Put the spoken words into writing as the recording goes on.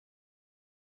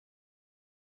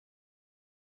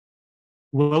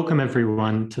Welcome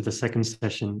everyone to the second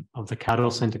session of the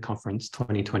Kaldor Centre Conference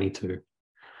 2022.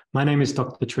 My name is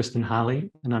Dr. Tristan Harley,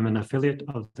 and I'm an affiliate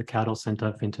of the Kaldor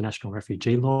Centre for International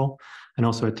Refugee Law and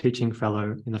also a teaching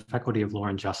fellow in the Faculty of Law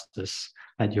and Justice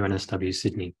at UNSW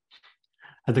Sydney.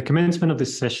 At the commencement of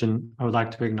this session, I would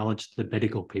like to acknowledge the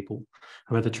Bedigal people,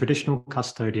 who are the traditional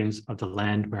custodians of the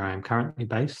land where I am currently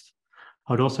based.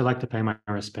 I would also like to pay my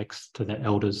respects to the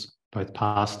elders, both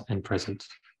past and present.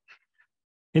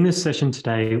 In this session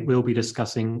today, we'll be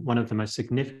discussing one of the most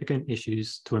significant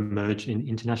issues to emerge in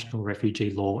international refugee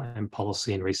law and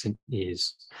policy in recent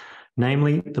years,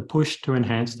 namely the push to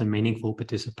enhance the meaningful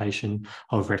participation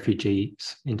of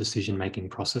refugees in decision-making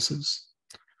processes.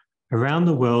 Around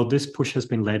the world, this push has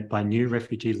been led by new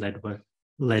refugee-led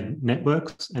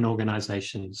networks and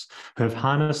organisations who have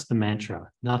harnessed the mantra,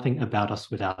 "Nothing about us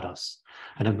without us,"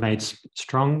 and have made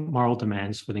strong moral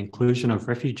demands for the inclusion of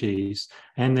refugees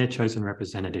and their chosen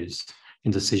representatives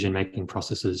in decision-making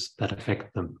processes that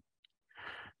affect them.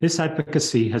 This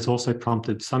advocacy has also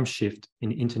prompted some shift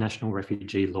in international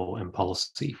refugee law and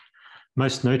policy.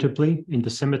 Most notably, in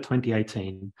December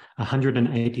 2018,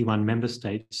 181 member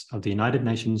states of the United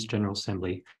Nations General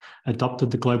Assembly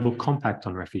adopted the Global Compact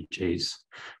on Refugees,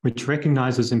 which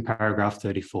recognises in paragraph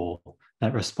 34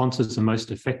 that responses are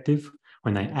most effective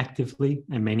when they actively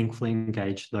and meaningfully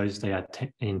engage those they are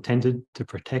intended to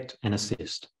protect and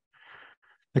assist.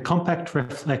 The Compact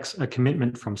reflects a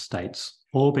commitment from states,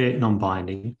 albeit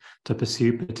non-binding, to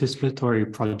pursue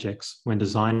participatory projects when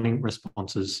designing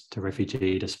responses to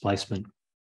refugee displacement.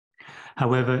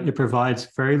 However, it provides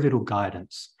very little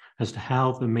guidance as to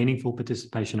how the meaningful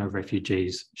participation of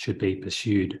refugees should be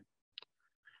pursued.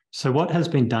 So what has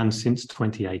been done since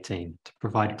 2018 to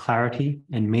provide clarity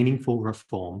and meaningful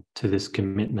reform to this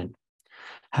commitment?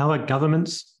 How are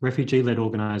governments, refugee-led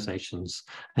organisations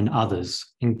and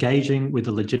others engaging with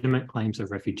the legitimate claims of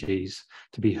refugees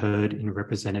to be heard in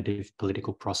representative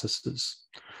political processes?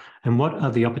 And what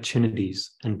are the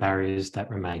opportunities and barriers that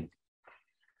remain?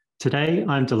 Today,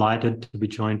 I'm delighted to be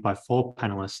joined by four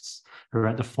panellists who are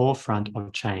at the forefront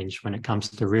of change when it comes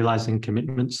to realising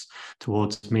commitments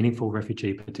towards meaningful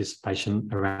refugee participation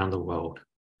around the world.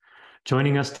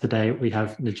 Joining us today, we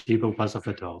have Najeeba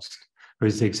Wazefadost, who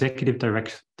is the Executive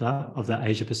Director of the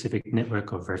Asia-Pacific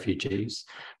Network of Refugees,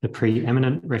 the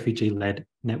preeminent refugee-led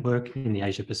network in the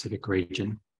Asia-Pacific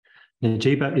region.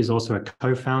 Najeeba is also a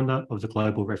co-founder of the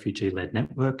Global Refugee-led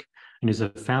Network and is a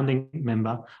founding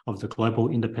member of the Global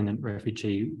Independent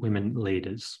Refugee Women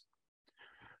Leaders.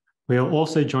 We are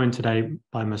also joined today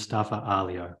by Mustafa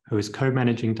Alio, who is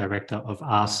co-managing director of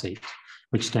RSEAT,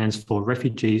 which stands for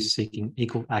Refugees Seeking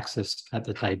Equal Access at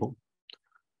the Table.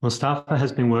 Mustafa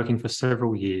has been working for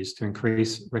several years to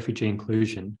increase refugee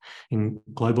inclusion in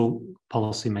global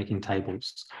policy-making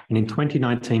tables, and in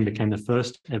 2019 became the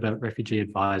first ever refugee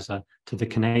advisor to the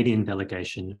Canadian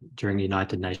delegation during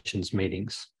United Nations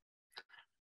meetings.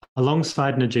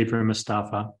 Alongside Najeeba and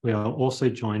Mustafa, we are also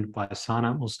joined by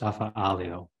Sana Mustafa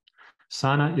Alio.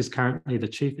 Sana is currently the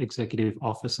Chief Executive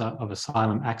Officer of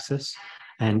Asylum Access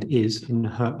and is, in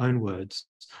her own words,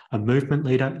 a movement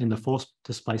leader in the forced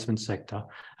displacement sector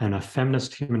and a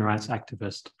feminist human rights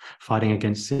activist fighting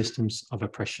against systems of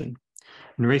oppression.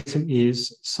 In recent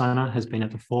years, Sana has been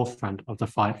at the forefront of the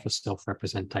fight for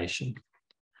self-representation.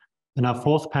 And our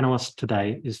fourth panellist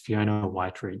today is Fiona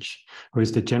Whiteridge, who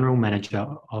is the General Manager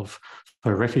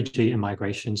for Refugee and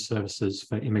Migration Services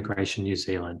for Immigration New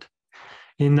Zealand.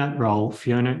 In that role,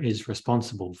 Fiona is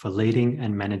responsible for leading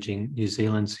and managing New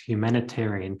Zealand's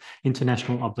humanitarian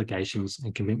international obligations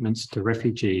and commitments to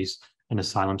refugees and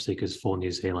asylum seekers for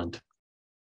New Zealand.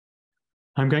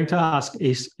 I'm going to ask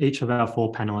each of our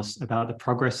four panellists about the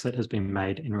progress that has been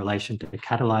made in relation to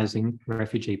catalysing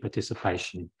refugee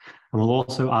participation, and we'll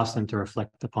also ask them to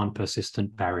reflect upon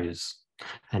persistent barriers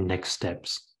and next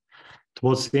steps.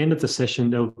 Towards the end of the session,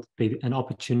 there will be an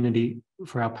opportunity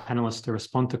for our panellists to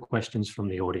respond to questions from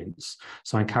the audience.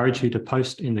 So I encourage you to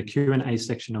post in the Q&A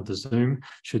section of the Zoom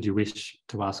should you wish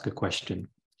to ask a question.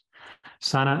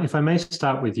 Sana, if I may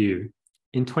start with you.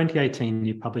 In 2018,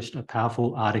 you published a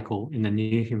powerful article in the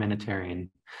New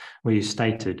Humanitarian where you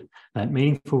stated that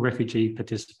meaningful refugee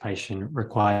participation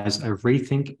requires a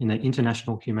rethink in the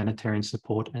international humanitarian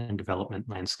support and development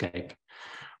landscape.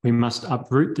 We must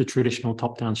uproot the traditional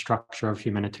top-down structure of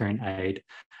humanitarian aid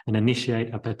and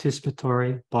initiate a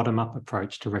participatory, bottom-up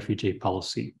approach to refugee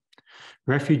policy.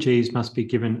 Refugees must be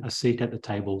given a seat at the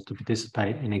table to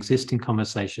participate in existing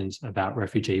conversations about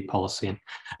refugee policy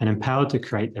and empowered to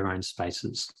create their own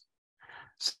spaces.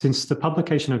 Since the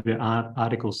publication of your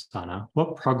article, Sana,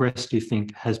 what progress do you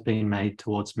think has been made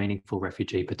towards meaningful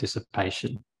refugee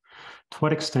participation? To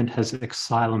what extent has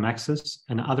Asylum Access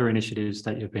and other initiatives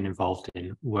that you've been involved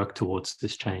in worked towards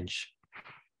this change?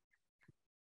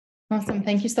 Awesome.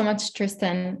 Thank you so much,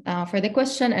 Tristan, for the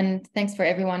question. And thanks for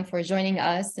everyone for joining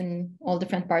us in all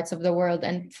different parts of the world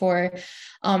and for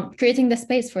creating the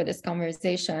space for this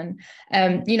conversation.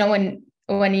 You know,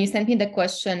 when you sent me the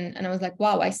question and I was like,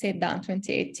 wow, I said that in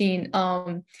 2018.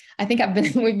 I think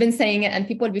we've been saying it, and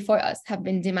people before us have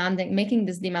been making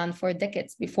this demand for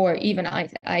decades before even I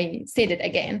said it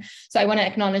again. So I want to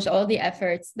acknowledge all the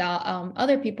efforts that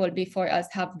other people before us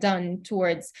have done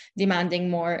towards demanding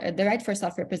more the right for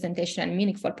self-representation and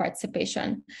meaningful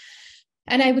participation.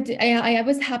 And I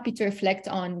was happy to reflect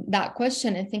on that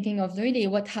question and thinking of really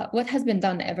what has been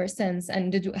done ever since,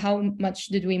 and how much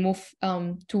did we move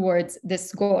towards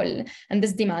this goal and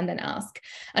this demand and ask.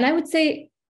 And I would say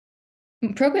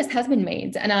progress has been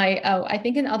made. And I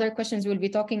think in other questions we'll be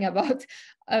talking about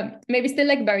maybe still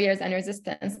like barriers and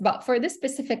resistance. But for this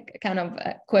specific kind of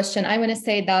question, I want to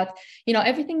say that, you know,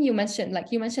 everything you mentioned,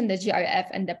 like you mentioned the GRF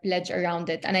and the pledge around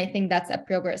it. And I think that's a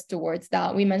progress towards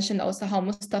that. We mentioned also how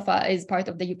Mustafa is part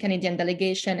of the Canadian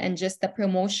delegation, and just the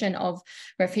promotion of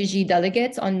refugee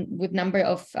delegates with number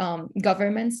of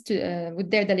governments with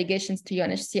their delegations to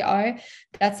UNHCR.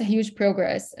 That's a huge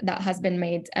progress that has been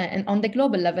made, and on the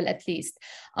global level at least.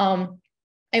 I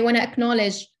want to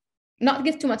acknowledge, not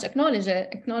give too much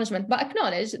acknowledgement, but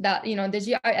acknowledge that, you know, the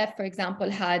GRF, for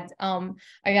example, had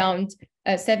around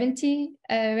 70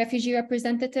 refugee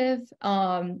representative,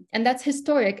 and that's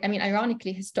historic. I mean,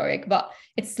 ironically historic, but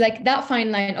it's like that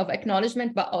fine line of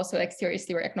acknowledgement, but also like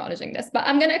seriously, we're acknowledging this. But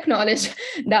I'm going to acknowledge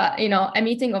that, you know, a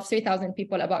meeting of 3,000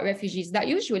 people about refugees that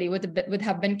usually would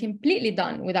have been completely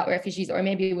done without refugees, or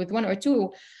maybe with one or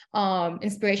two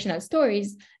inspirational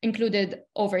stories, included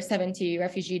over 70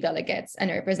 refugee delegates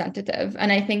and a representative.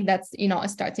 And I think that's, you know, a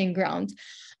starting ground.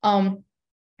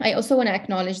 I also want to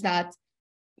acknowledge that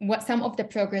what some of the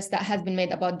progress that has been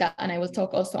made about that, and I will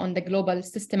talk also on the global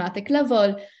systematic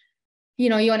level, you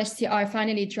know, UNHCR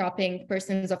finally dropping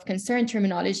persons of concern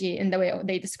terminology in the way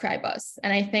they describe us.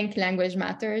 And I think language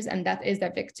matters, and that is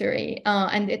a victory.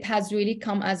 And it has really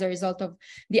come as a result of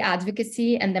the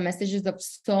advocacy and the messages of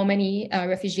so many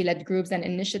refugee-led groups and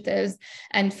initiatives.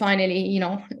 And finally, you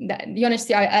know, the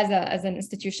UNHCR as an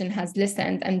institution has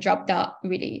listened and dropped that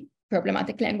really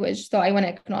problematic language. So I want to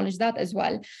acknowledge that as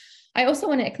well. I also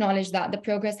want to acknowledge that the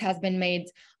progress has been made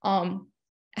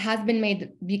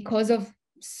because of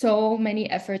so many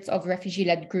efforts of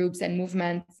refugee-led groups and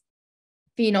movements.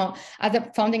 You know, as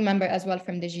a founding member as well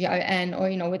from the GRN, or,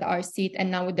 you know, with our seat,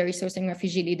 and now with the Resourcing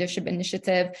Refugee Leadership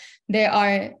Initiative,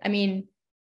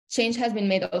 change has been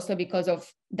made also because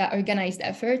of the organized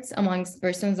efforts amongst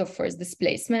persons of forced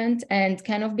displacement, and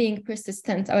kind of being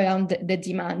persistent around the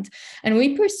demand. And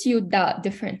we pursued that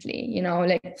differently, you know,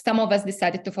 like some of us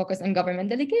decided to focus on government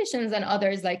delegations, and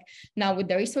others, like now with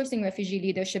the Resourcing Refugee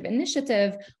Leadership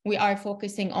Initiative, we are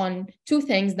focusing on two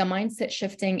things: the mindset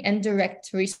shifting and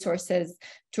direct resources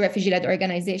to refugee-led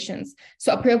organizations.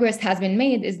 So a progress has been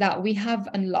made is that we have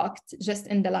unlocked, just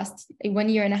in the last 1.5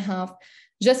 years,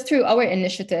 just through our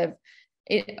initiative,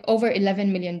 over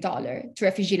 $11 million to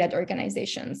refugee-led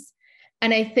organizations.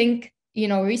 And I think, you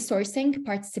know, resourcing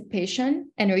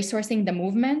participation and resourcing the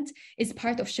movement is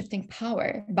part of shifting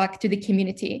power back to the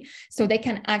community, so they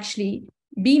can actually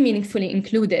be meaningfully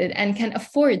included and can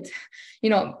afford, you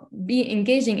know, be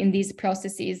engaging in these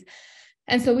processes.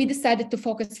 And so we decided to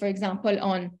focus, for example,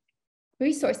 on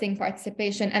resourcing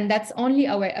participation, and that's only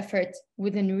our effort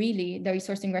within really the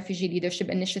Resourcing Refugee Leadership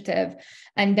Initiative.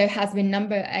 And there has been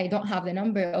I don't have the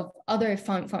number of other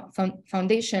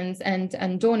foundations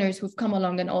and donors who've come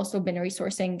along and also been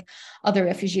resourcing other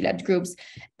refugee-led groups.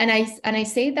 And I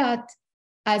say that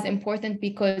as important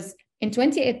because in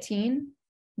 2018,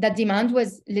 that demand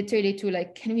was literally to,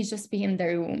 like, can we just be in the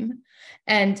room?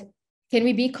 And can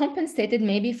we be compensated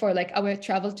maybe for like our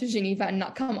travel to Geneva and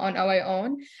not come on our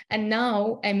own? And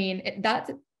now, I mean, that's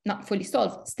not fully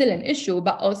solved, still an issue,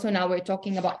 but also now we're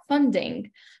talking about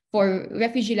funding for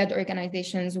refugee-led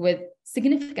organizations with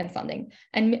significant funding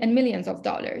and millions of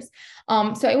dollars.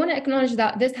 So I want to acknowledge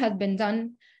that this has been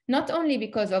done not only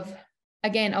because of,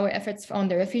 again, our efforts on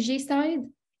the refugee side,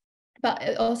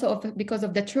 but also because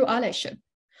of the true allyship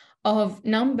of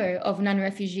number of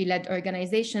non-refugee-led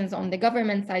organizations on the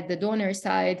government side, the donor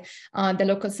side, the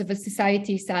local civil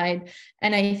society side.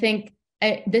 And I think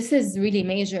this is really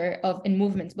major in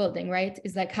movement building, right?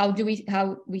 Is like how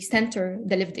we center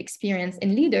the lived experience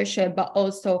in leadership, but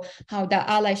also how the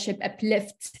allyship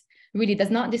uplifts really does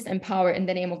not disempower in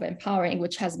the name of empowering,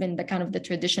 which has been the kind of the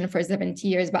tradition for 70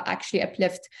 years, but actually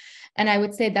uplift. And I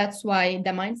would say that's why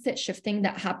the mindset shifting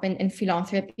that happened in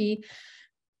philanthropy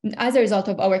as a result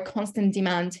of our constant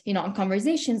demand, on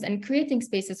conversations and creating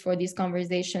spaces for these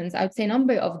conversations, I would say a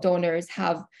number of donors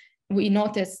we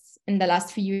noticed in the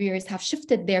last few years, have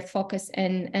shifted their focus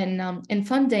in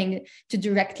funding to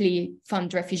directly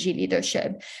fund refugee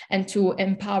leadership and to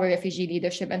empower refugee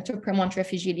leadership and to promote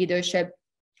refugee leadership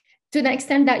to the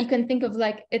extent that you can think of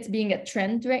like it's being a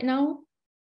trend right now.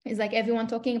 It's like everyone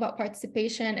talking about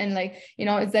participation and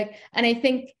it's like, and I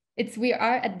think we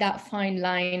are at that fine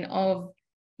line of,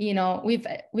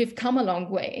 we've come a long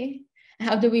way.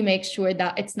 How do we make sure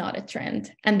that it's not a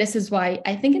trend? And this is why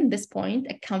I think in this point,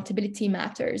 accountability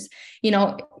matters.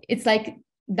 It's like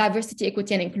diversity,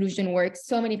 equity, and inclusion work.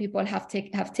 So many people have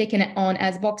taken it on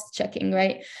as box checking,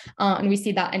 right? And we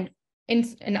see that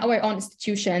in our own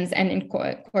institutions and in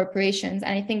corporations.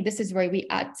 And I think this is where we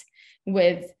act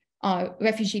with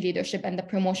refugee leadership and the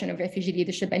promotion of refugee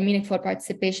leadership and meaningful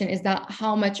participation, is that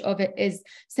how much of it is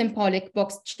symbolic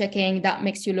box checking that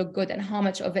makes you look good, and how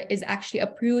much of it is actually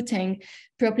uprooting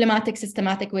problematic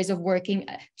systematic ways of working,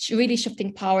 really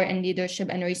shifting power and leadership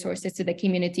and resources to the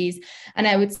communities. And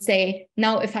I would say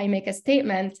now, if I make a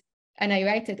statement and I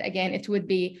write it again, it would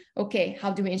be, okay,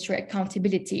 how do we ensure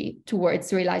accountability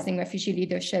towards realizing refugee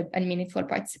leadership and meaningful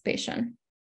participation?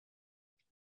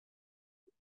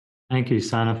 Thank you,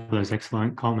 Sana, for those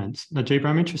excellent comments. Najeeba,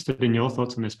 I'm interested in your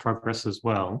thoughts on this progress as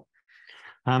well.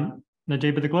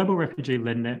 Najeeba, the Global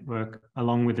Refugee-Led Network,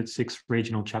 along with its 6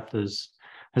 regional chapters,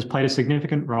 has played a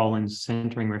significant role in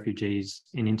centering refugees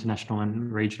in international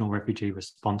and regional refugee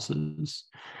responses.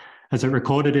 As it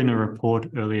recorded in a report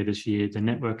earlier this year, the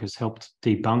network has helped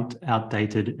debunk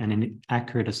outdated and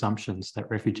inaccurate assumptions that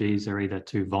refugees are either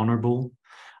too vulnerable,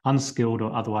 unskilled,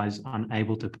 or otherwise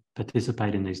unable to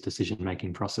participate in these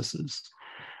decision-making processes.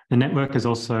 The network has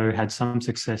also had some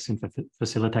success in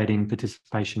facilitating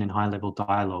participation in high-level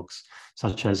dialogues,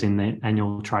 such as in the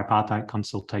annual tripartite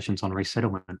consultations on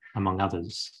resettlement, among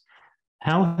others.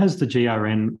 How has the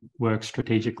GRN worked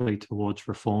strategically towards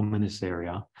reform in this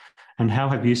area? And how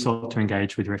have you sought to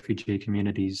engage with refugee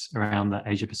communities around the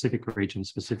Asia-Pacific region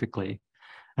specifically?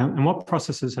 And what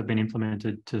processes have been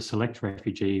implemented to select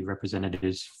refugee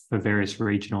representatives for various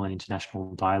regional and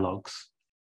international dialogues?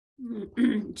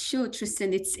 Sure,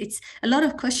 Tristan. It's a lot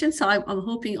of questions, so I'm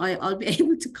hoping I'll be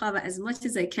able to cover as much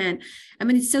as I can. I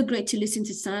mean, it's so great to listen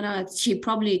to Sana. She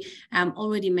probably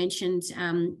already mentioned,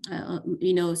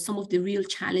 some of the real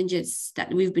challenges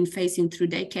that we've been facing through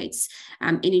decades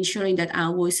in ensuring that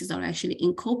our voices are actually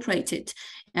incorporated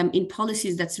in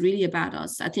policies that's really about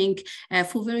us. I think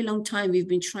for a very long time, we've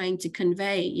been trying to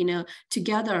convey,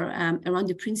 together around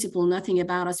the principle, nothing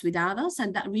about us without us,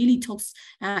 and that really talks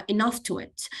enough to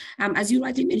it. As you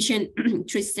rightly mentioned,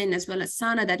 Tristan, as well as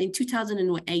Sana, that in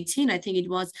 2018, I think it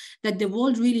was, that the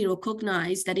world really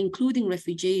recognized that including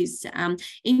refugees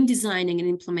in designing and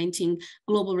implementing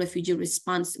global refugee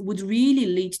response would really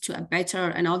lead to a better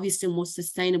and obviously more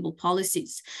sustainable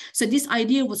policies. So this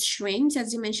idea was framed,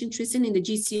 as you mentioned, Tristan, in the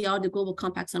GCR, the Global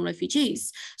Compacts on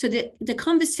Refugees. So the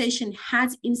conversation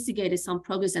has instigated some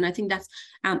progress, and I think that's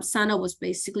Sana was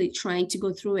basically trying to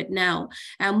go through it now.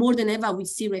 More than ever, we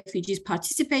see refugees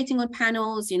participating on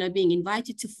panels, being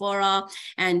invited to fora,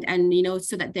 and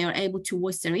so that they are able to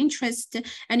voice their interest.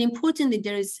 And importantly,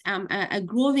 there is a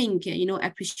growing,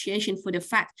 appreciation for the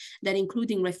fact that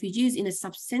including refugees in a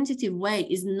substantive way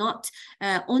is not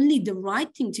only the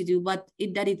right thing to do, but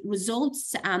that it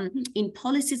results in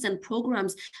policies and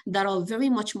programs that are very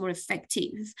much more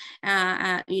effective,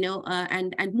 and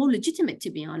more legitimate, to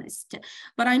be honest.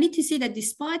 But I need to say that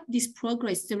despite this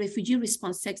progress, the refugee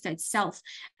response sector itself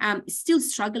is still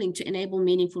struggling to enable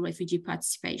meaningful refugee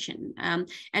participation.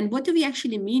 And what do we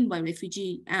actually mean by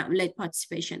refugee-led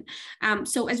participation?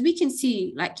 So as we can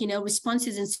see,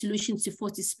 responses and solutions to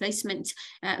forced displacement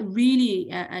really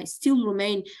still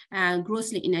remain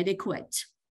grossly inadequate.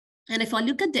 And if I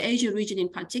look at the Asia region in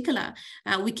particular,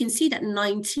 we can see that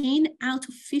 19 out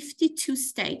of 52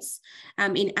 states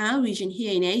in our region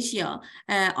here in Asia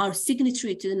are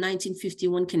signatory to the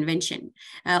 1951 Convention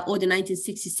or the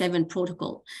 1967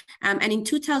 Protocol. And in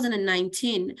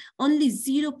 2019, only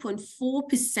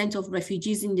 0.4% of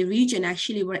refugees in the region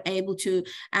actually were able to,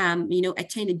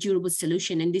 attain a durable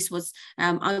solution. And this was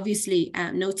obviously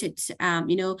noted,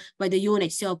 by the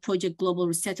UNHCR Project Global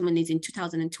Resettlement Needs in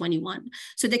 2021.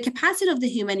 So the capacity of the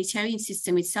humanitarian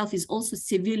system itself is also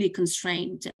severely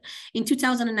constrained. In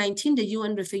 2019, the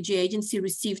UN Refugee Agency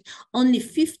received only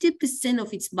 50%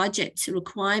 of its budget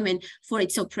requirement for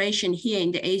its operation here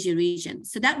in the Asia region.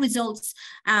 So that results,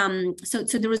 so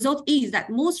the result is that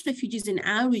most refugees in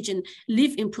our region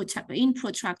live in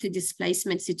protracted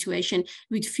displacement situation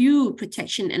with few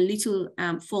protection and little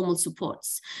formal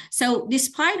supports. So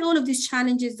despite all of these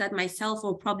challenges that myself,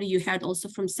 or probably you heard also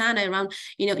from Sana around,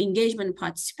 engagement and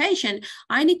participation,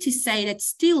 I need to say that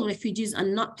still refugees are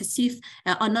not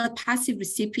passive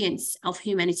recipients of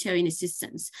humanitarian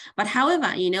assistance. But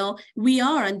however, we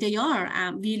are, and they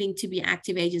are willing to be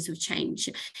active agents of change.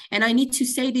 And I need to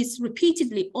say this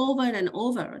repeatedly over and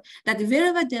over, that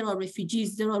wherever there are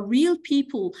refugees, there are real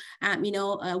people,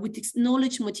 with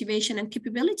knowledge, motivation, and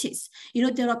capabilities.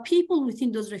 There are people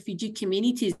within those refugee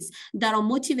communities that are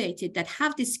motivated, that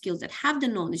have the skills, that have the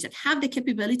knowledge, that have the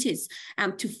capabilities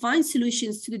to find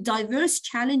solutions to the diverse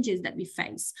challenges that we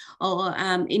face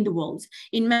in the world.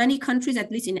 In many countries,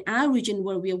 at least in our region,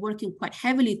 where we are working quite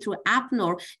heavily through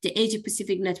APNOR, the Asia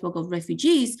Pacific Network of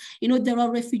Refugees, there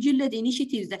are refugee-led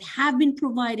initiatives that have been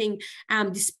providing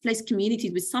displaced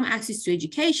communities with some access to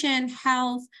education,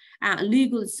 health,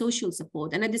 legal, social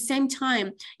support. And at the same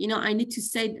time, I need to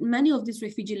say that many of these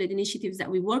refugee-led initiatives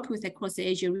that we work with across the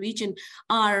Asia region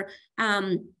are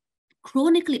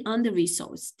chronically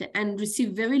under-resourced and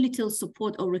receive very little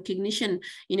support or recognition,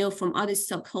 from other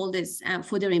stakeholders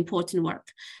for their important work.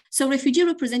 So refugee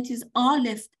representatives are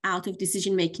left out of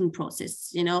decision-making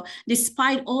process,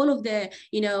 despite all of the,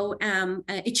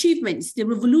 achievements, the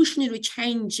revolutionary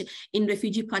change in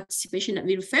refugee participation that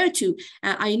we refer to.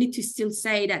 I need to still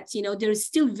say that, there is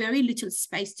still very little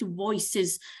space to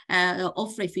voices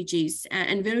of refugees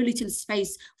and very little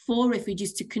space for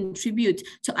refugees to contribute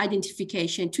to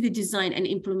identification, to the design and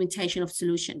implementation of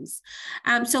solutions.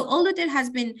 So although there has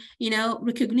been,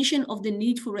 recognition of the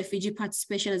need for refugee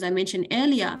participation, as I mentioned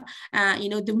earlier,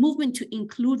 the movement to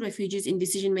include refugees in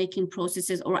decision-making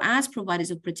processes or as providers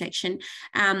of protection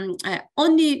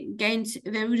only gained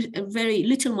very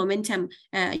little momentum,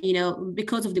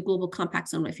 because of the global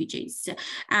compacts on refugees.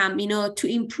 To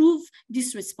improve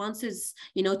these responses,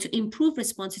 to improve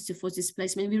responses to forced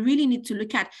displacement, we really need to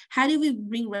look at how do we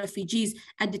bring refugees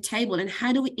at the table and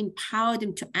how do we empower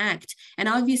them to act? And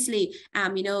obviously,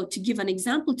 to give an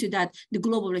example to that, the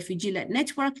Global Refugee-Led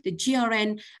Network, the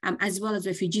GRN, as well as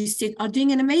Refugee State are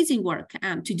doing an amazing work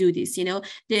to do this.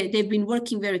 They've been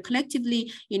working very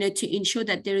collectively, to ensure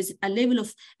that there is a level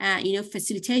of,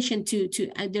 facilitation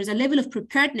there's a level of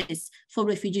preparedness for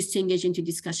refugees to engage into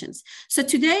discussions. So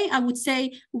today, I would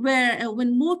say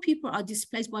when more people are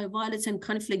displaced by violence and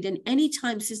conflict than any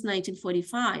time since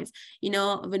 1945,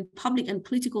 when public and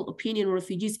political opinion on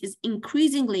refugees is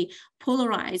increasingly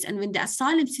polarized, and when the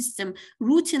asylum system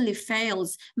routinely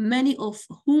fails, many of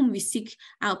whom we seek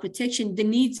our protection, the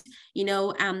needs,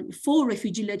 for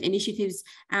refugee-led initiatives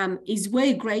is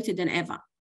way greater than ever.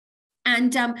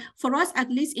 And for us, at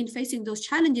least in facing those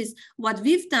challenges, what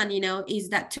we've done, is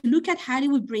that to look at how do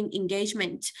we bring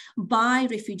engagement by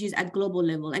refugees at global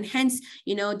level. And hence,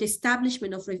 the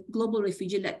establishment of Global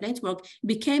Refugee-Led Network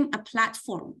became a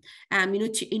platform,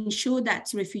 to ensure that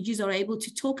refugees are able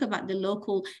to talk about the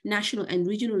local, national, and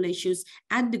regional issues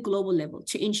at the global level,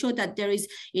 to ensure that there is,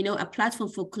 a platform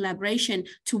for collaboration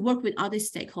to work with other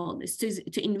stakeholders,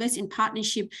 to invest in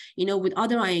partnership, with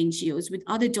other INGOs, with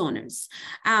other donors.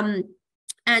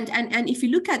 And if you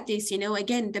look at this,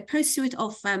 again, the pursuit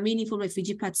of meaningful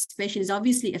refugee participation is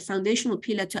obviously a foundational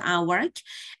pillar to our work.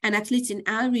 And at least in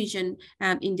our region,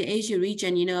 in the Asia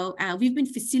region, we've been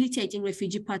facilitating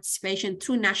refugee participation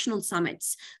through national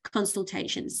summits,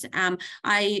 consultations.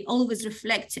 I always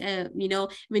reflect,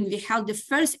 when we held the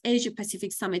first Asia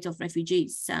Pacific Summit of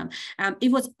Refugees,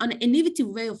 it was an innovative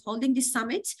way of holding this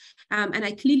summit. And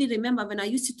I clearly remember when I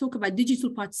used to talk about digital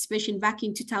participation back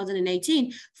in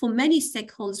 2018, for many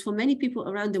stakeholders, for many people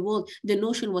around the world, the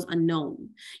notion was unknown.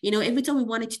 Every time we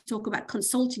wanted to talk about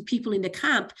consulting people in the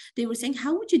camp, they were saying,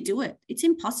 how would you do it? It's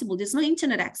impossible. There's no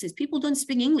internet access. People don't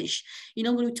speak English.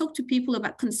 When we talk to people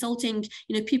about consulting,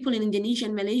 people in Indonesia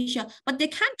and Malaysia, but they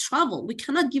can't travel. We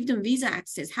cannot give them visa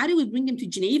access. How do we bring them to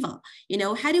Geneva?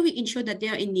 How do we ensure that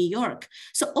they're in New York?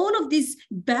 So all of these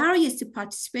barriers to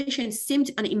participation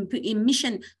seemed an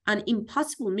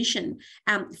impossible mission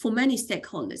for many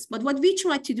stakeholders. But what we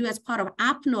try to do as part of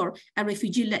APNOR,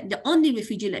 the only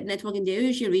refugee-led network in the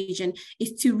Asia region,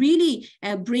 is to really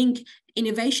bring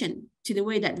innovation to the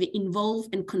way that we involve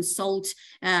and consult,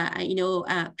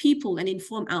 people and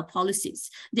inform our policies.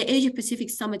 The Asia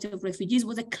Pacific Summit of Refugees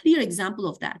was a clear example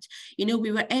of that.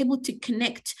 We were able to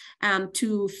connect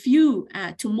to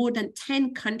more than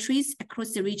 10 countries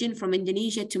across the region, from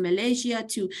Indonesia to Malaysia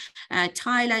to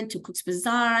Thailand to Cox's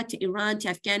Bazar to Iran to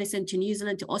Afghanistan to New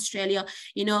Zealand to Australia,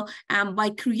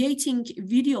 by creating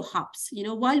video hubs.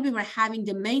 While we were having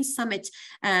the main summit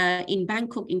in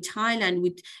Bangkok in Thailand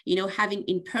with, having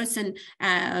in-person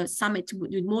summit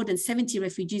with more than 70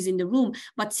 refugees in the room,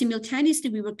 but simultaneously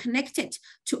we were connected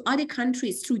to other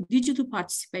countries through digital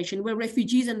participation, where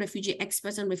refugees and refugee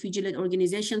experts and refugee-led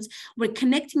organizations were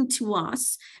connecting to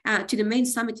us, to the main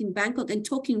summit in Bangkok, and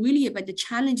talking really about the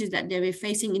challenges that they were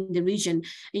facing in the region.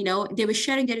 They were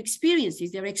sharing their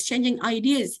experiences, they were exchanging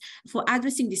ideas for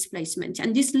addressing displacement.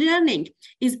 And this learning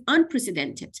is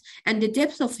unprecedented. And the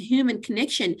depth of human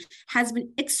connection has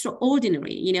been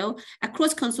extraordinary.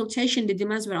 Across consultation, the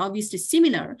demands were obviously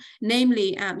similar,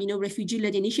 namely,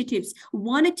 refugee-led initiatives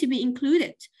wanted to be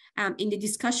included in the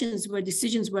discussions where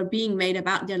decisions were being made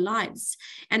about their lives.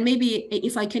 And maybe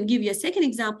if I can give you a second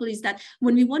example, is that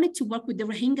when we wanted to work with the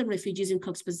Rohingya refugees in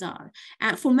Cox's Bazar,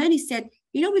 for many said,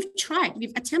 we've tried,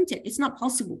 we've attempted, it's not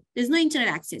possible. There's no internet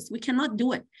access, we cannot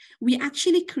do it. We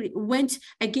actually went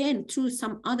again through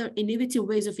some other innovative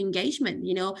ways of engagement.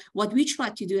 What we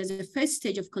tried to do as a first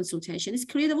stage of consultation is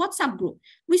create a WhatsApp group.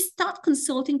 We start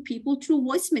consulting people through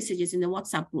voice messages in the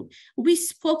WhatsApp group. We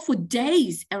spoke for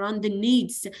days around the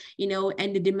needs,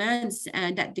 and the demands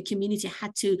that the community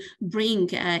had to bring,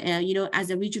 as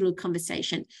a regional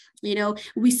conversation.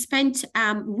 We spent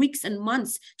weeks and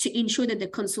months to ensure that the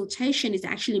consultation is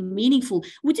actually meaningful.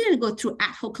 We didn't go through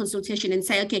ad hoc consultation and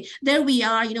say, okay, there we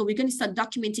are, we're going to start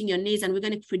documenting your needs and we're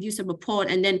going to produce a report,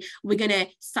 and then we're going to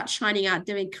start shining out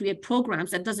there and create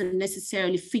programs that doesn't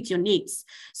necessarily fit your needs.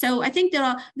 So I think there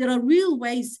are real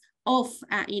ways of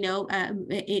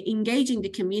engaging the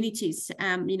communities,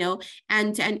 and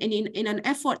in an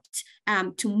effort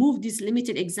to move these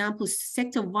limited examples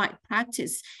sector-wide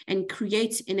practice and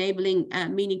create enabling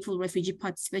meaningful refugee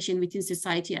participation within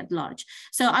society at large.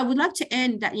 So I would like to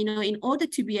end that, in order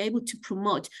to be able to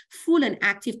promote full and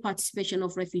active participation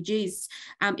of refugees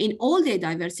in all their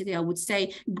diversity, I would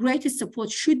say greater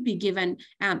support should be given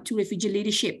to refugee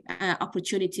leadership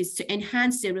opportunities to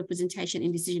enhance their representation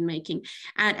in decision-making.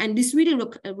 And this really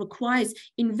requires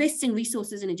investing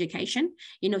resources in education,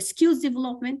 skills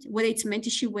development, whether it's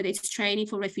mentorship, whether it's training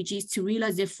for refugees to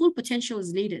realize their full potential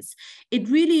as leaders. It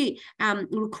really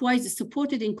requires the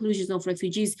supported inclusion of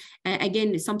refugees.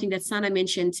 Again, something that Sana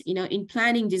mentioned, in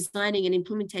planning, designing, and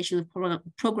implementation of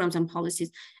programs and policies.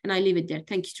 And I leave it there.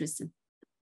 Thank you, Tristan.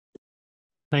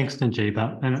 Thanks,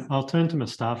 Najeeba. And I'll turn to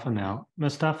Mustafa now.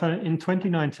 Mustafa, in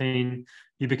 2019,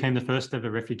 you became the first ever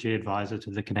refugee advisor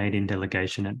to the Canadian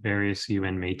delegation at various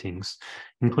UN meetings,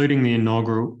 including the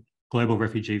inaugural Global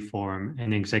Refugee Forum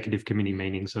and executive committee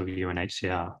meetings of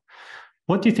UNHCR.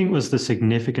 What do you think was the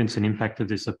significance and impact of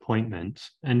this appointment?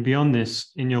 And beyond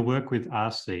this, in your work with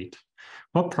RSEAT,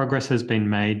 what progress has been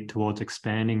made towards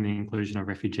expanding the inclusion of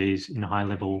refugees in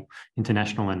high-level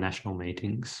international and national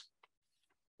meetings?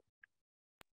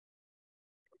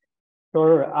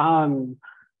 Sure.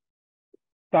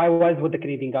 So I was with the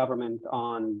Canadian government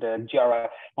on the GRF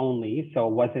only, so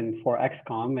it wasn't for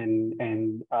XCOM,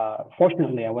 and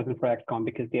fortunately I wasn't for XCOM,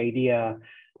 because the idea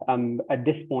at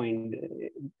this point,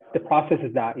 the process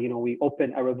is that, we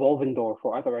open a revolving door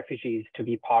for other refugees to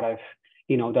be part of,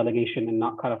 delegation, and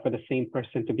not kind of for the same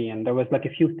person to be in. There was like a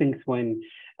few things when,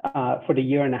 for the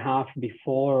year and a half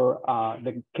before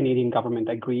the Canadian government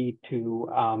agreed to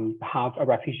have a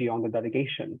refugee on the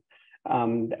delegation.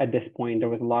 At this point, there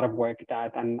was a lot of work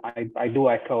that, and I do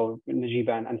echo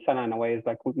Najeeba and Sana in a way, is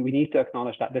like we need to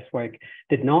acknowledge that this work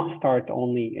did not start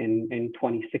only in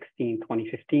 2016,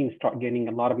 2015, start gaining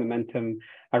a lot of momentum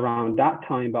around that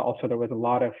time, but also there was a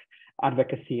lot of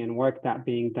advocacy and work that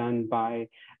being done by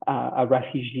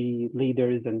refugee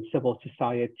leaders and civil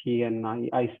society. And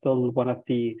I still, one of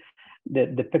the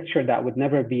picture that would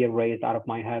never be erased out of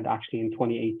my head, actually, in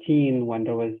 2018, when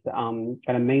there was an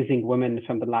amazing woman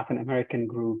from the Latin American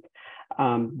group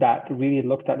that really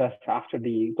looked at us after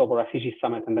the Global Refugee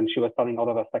Summit, and then she was telling all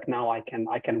of us, like, now I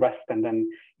can rest, and then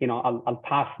I'll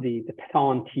pass the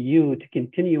baton to you to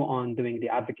continue on doing the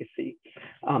advocacy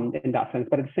in that sense.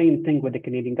 But at the same thing with the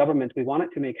Canadian government, we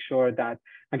wanted to make sure that,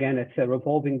 again, it's a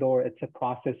revolving door, it's a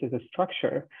process, it's a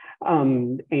structure,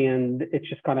 and it's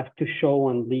just kind of to show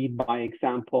and lead by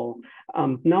example,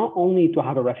 not only to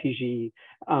have a refugee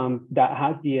that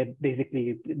has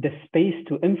basically the space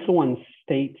to influence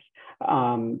states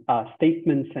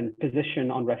statements and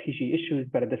position on refugee issues,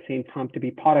 but at the same time to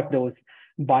be part of those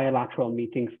bilateral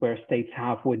meetings where states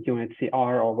have with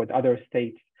UNHCR or with other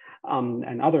states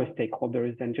and other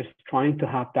stakeholders, and just trying to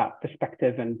have that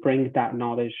perspective and bring that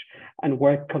knowledge and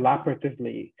work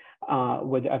collaboratively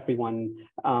with everyone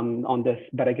on this,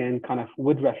 but again, kind of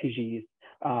with refugees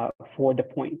for the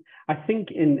point. I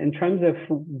think in terms of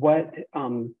what,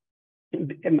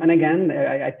 and again,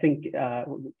 I think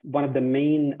one of the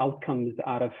main outcomes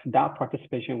out of that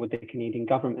participation with the Canadian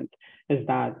government is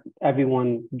that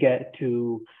everyone get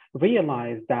to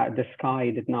realize that the sky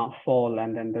did not fall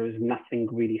and then there was nothing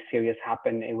really serious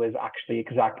happen. It was actually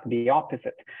exactly the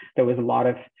opposite. There was a lot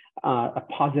of a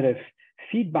positive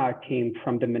feedback came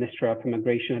from the Minister of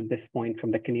Immigration at this point,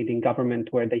 from the Canadian government,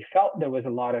 where they felt there was a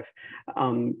lot of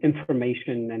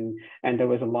information and there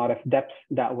was a lot of depth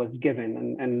that was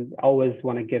given. And I always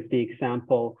want to give the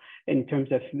example in terms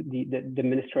of the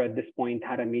minister at this point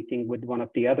had a meeting with one of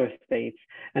the other states,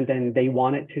 and then they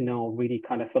wanted to know really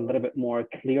kind of a little bit more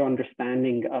clear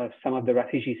understanding of some of the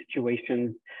refugee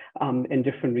situations in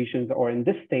different regions or in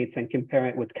this states and compare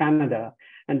it with Canada.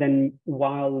 And then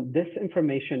while this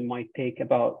information might take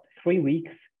about 3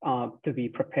 weeks to be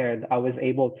prepared, I was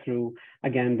able through,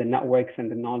 again, the networks and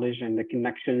the knowledge and the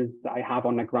connections I have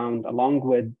on the ground, along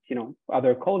with, you know,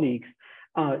 other colleagues,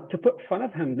 to put in front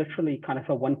of him literally kind of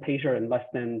a one-pager in less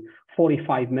than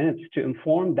 45 minutes to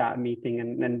inform that meeting.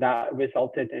 And that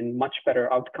resulted in much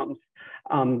better outcomes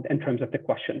in terms of the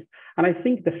questions. And I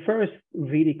think the first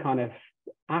really kind of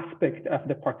aspect of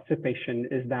the participation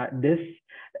is that this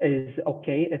is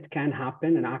okay, it can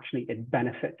happen, and actually it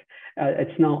benefits.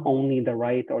 It's not only the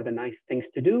right or the nice things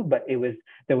to do, but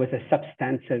there was a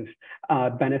substantive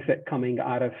benefit coming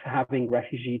out of having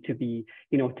refugee to be,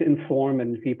 you know, to inform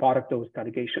and be part of those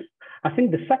delegations. I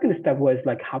think the second step was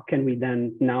like, how can we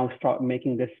then now start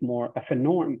making this more of a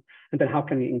norm? And then how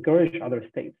can we encourage other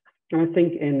states? And I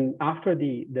think after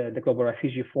the Global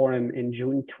Refugee Forum in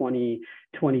June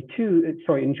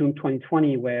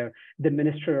 2020, where the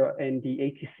minister in the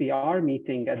ATCR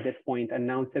meeting at this point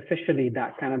announced officially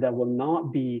that Canada will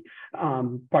not be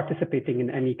participating in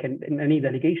any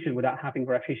delegation without having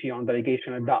refugee on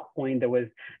delegation. At that point, there was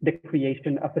the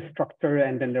creation of a structure,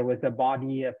 and then there was a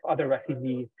body of other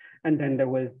refugees, and then there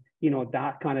was, you know,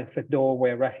 that kind of a door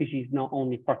where refugees not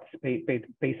only participate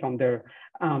based on their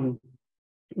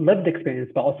lived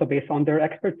experience, but also based on their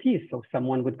expertise. So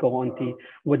someone would go on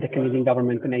with the Canadian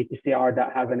government and ATCR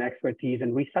that has an expertise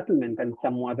in resettlement, and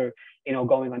some other, you know,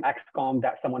 going on XCOM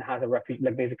that someone has a refugee,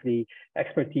 like basically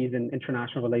expertise in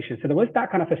international relations. So there was that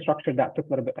kind of a structure that took a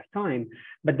little bit of time.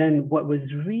 But then what was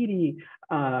really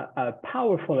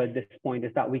powerful at this point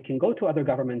is that we can go to other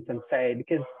governments and say,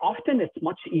 because often it's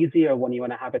much easier when you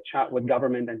want to have a chat with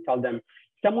government and tell them,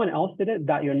 someone else did it,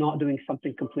 that you're not doing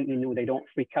something completely new. They don't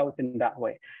freak out in that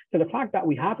way. So the fact that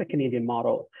we have a Canadian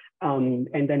model, and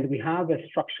then we have a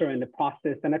structure and a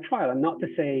process and a trial, and not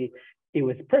to say it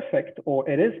was perfect or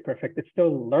it is perfect, it's still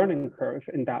a learning curve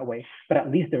in that way, but at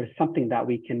least there is something that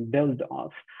we can build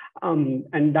off.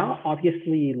 And that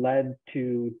obviously led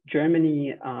to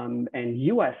Germany and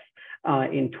US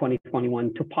in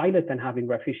 2021 to pilot and having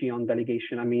refugee on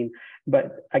delegation. I mean,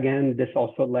 but again, this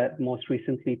also led most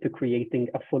recently to creating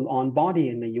a full-on body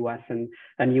in the US, and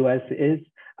US is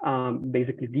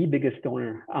basically the biggest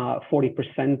donor,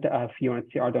 40% of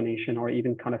UNHCR donation, or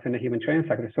even kind of in the humanitarian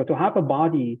sector. So to have a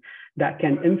body that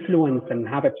can influence and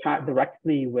have a chat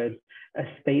directly with a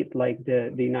state like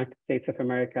the United States of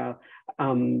America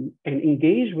and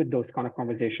engage with those kind of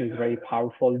conversations, very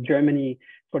powerful. Germany,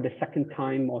 for the second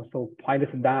time, also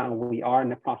piloted that, and we are in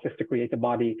the process to create a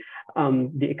body.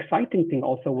 The exciting thing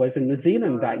also was in New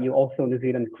Zealand that New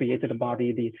Zealand created a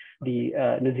body, the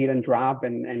New Zealand RAB,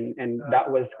 and that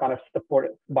was kind of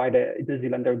supported by the New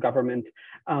Zealander government.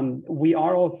 We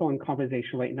are also in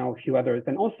conversation right now with a few others.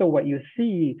 And also what you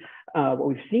see, what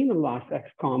we've seen in the last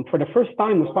XCOM, for the first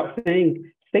time, we start saying,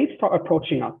 states start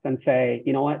approaching us and say,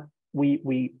 you know what,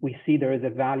 we see there is a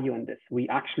value in this. We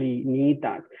actually need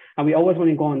that. And we always want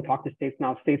to go and talk to states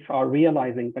now. States are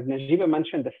realizing, but Najeeba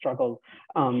mentioned the struggle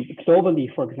globally,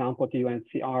 for example, to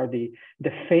UNHCR, the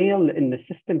fail in the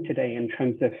system today in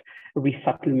terms of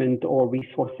resettlement or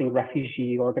resourcing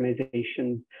refugee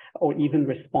organizations, or even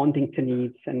responding to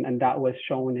needs. And that was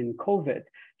shown in COVID.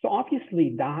 So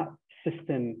obviously that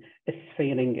system is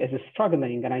failing, is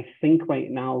struggling. And I think right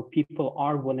now people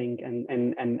are willing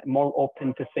and more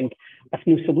open to think of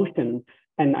new solutions.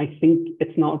 And I think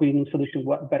it's not really a new solution.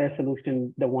 What better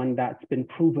solution, the one that's been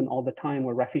proven all the time,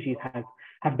 where refugees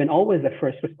have been always the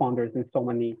first responders in so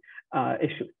many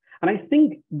issues. And I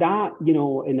think that, you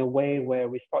know, in a way where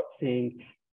we start saying,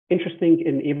 interesting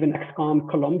in even ExCom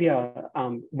Colombia,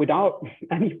 without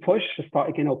any push,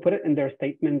 start, put it in their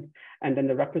statement. And then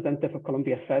the representative of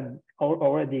Colombia said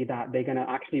already that they're going to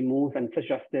actually move and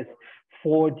suggest this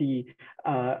for the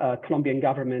Colombian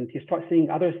government. You start seeing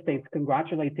other states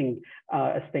congratulating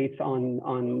states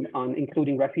on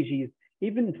including refugees.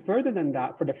 Even further than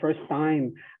that, for the first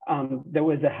time, there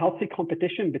was a healthy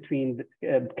competition between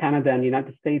Canada and the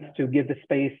United States to give the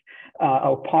space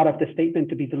or part of the statement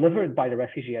to be delivered by the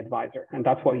refugee advisor. And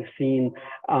that's what we've seen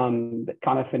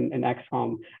kind of in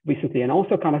ExCom recently, and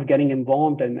also kind of getting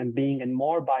involved and being in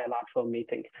more bilateral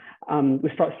meetings.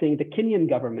 We start seeing the Kenyan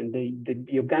government, the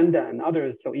Uganda and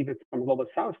others, so even from Global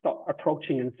South, start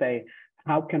approaching and say,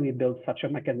 how can we build such a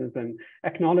mechanism,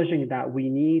 acknowledging that we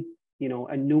need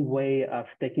a new way of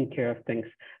taking care of things.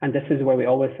 And this is where we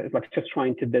always just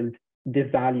trying to build the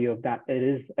value of that. It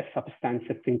is a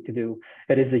substantive thing to do.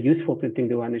 It is a useful thing to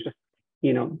do. And it's just,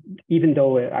 even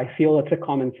though I feel it's a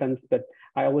common sense, but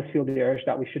I always feel the urge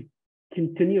that we should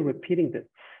continue repeating this,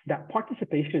 that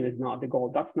participation is not the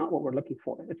goal. That's not what we're looking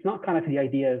for. It's not kind of the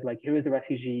idea is like, here is a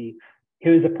refugee,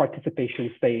 here is a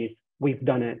participation space, we've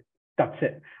done it, that's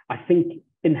it. I think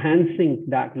enhancing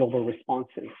that global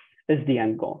responses is the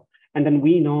end goal. And then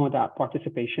we know that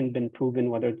participation been proven,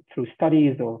 whether through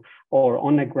studies or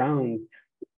on the ground,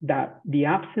 that the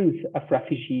absence of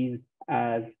refugees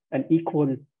as an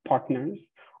equal partners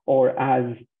or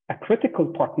as a critical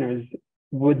partners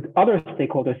with other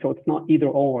stakeholders, so it's not either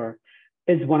or,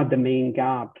 is one of the main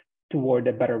gaps toward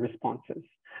the better responses.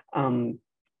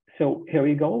 So here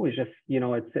we go. It's just,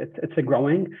 it's a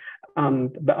growing,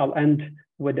 but I'll end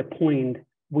with a point.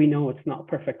 We know it's not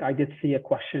perfect. I did see a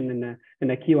question in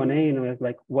a Q&A, and it was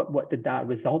like, what did that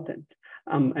result in?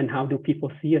 And how do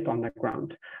people see it on the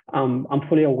ground? I'm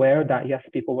fully aware that, yes,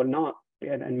 people will not,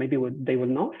 and maybe they will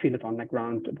not feel it on the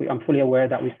ground. I'm fully aware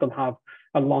that we still have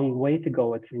a long way to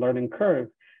go. It's a learning curve.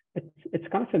 It's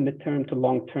kind of a midterm to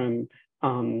long-term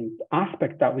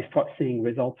aspect that we start seeing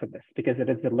results of this, because it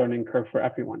is a learning curve for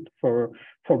everyone, for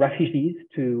refugees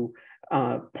to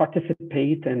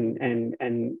participate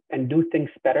and do things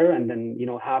better, and then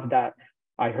have that.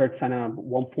 I heard Sana at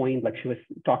one point, like she was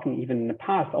talking even in the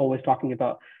past, always talking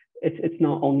about it's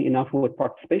not only enough with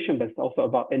participation, but it's also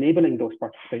about enabling those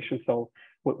participations. So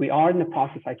we are in the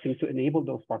process, I think, to enable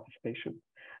those participations.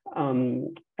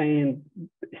 And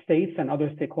states and other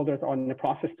stakeholders are in the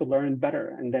process to learn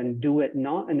better and then do it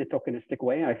not in a tokenistic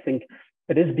way. I think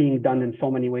it is being done in so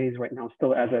many ways right now,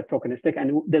 still as a tokenistic,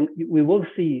 and then we will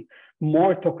see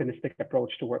more tokenistic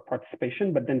approach toward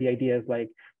participation. But then the idea is like,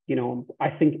 I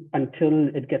think until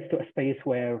it gets to a space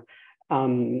where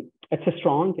it's a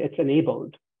strong, it's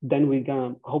enabled, then we're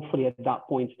gonna hopefully at that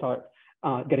point start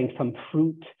getting some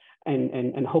fruit,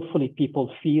 and hopefully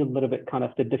people feel a little bit kind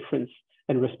of the difference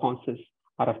in responses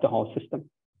out of the whole system.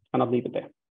 And I'll leave it there.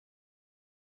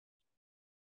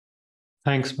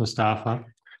 Thanks, Mustafa.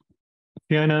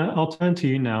 Fiona, I'll turn to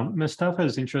you now. Mustafa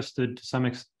is interested to some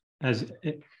has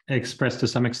expressed to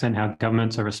some extent how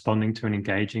governments are responding to and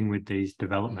engaging with these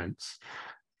developments.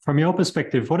 From your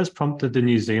perspective, what has prompted the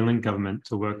New Zealand government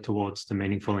to work towards the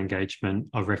meaningful engagement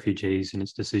of refugees in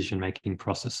its decision-making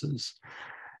processes?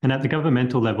 And at the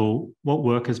governmental level, what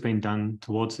work has been done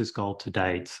towards this goal to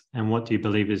date? And what do you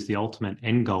believe is the ultimate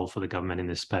end goal for the government in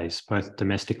this space, both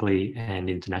domestically and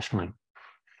internationally?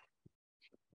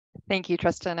 Thank you,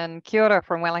 Tristan, and kia ora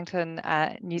from Wellington,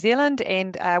 New Zealand,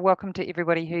 and welcome to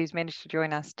everybody who's managed to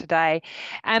join us today.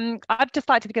 I'd just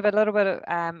like to give a little bit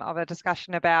of a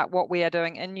discussion about what we are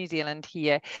doing in New Zealand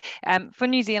here. For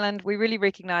New Zealand, we really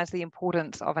recognise the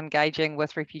importance of engaging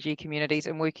with refugee communities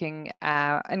and working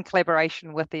in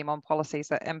collaboration with them on policies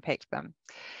that impact them.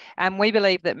 We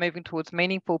believe that moving towards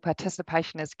meaningful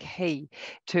participation is key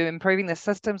to improving the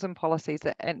systems and policies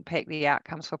that impact the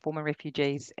outcomes for former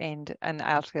refugees and in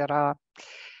Aotearoa.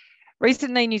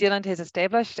 Recently, New Zealand has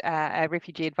established a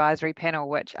refugee advisory panel,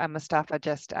 which Mustafa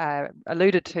just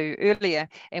alluded to earlier,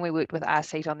 and we worked with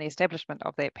RSEAT on the establishment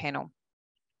of that panel.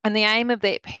 And the aim of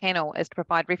that panel is to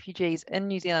provide refugees in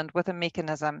New Zealand with a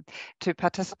mechanism to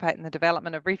participate in the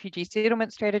development of refugee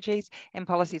settlement strategies and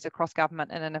policies across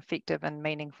government in an effective and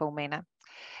meaningful manner.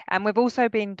 And we've also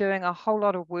been doing a whole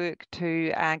lot of work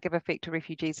to give effect to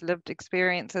refugees' lived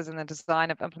experiences in the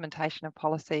design of implementation of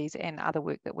policies and other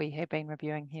work that we have been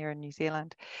reviewing here in New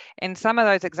Zealand. And some of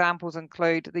those examples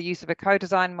include the use of a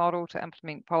co-design model to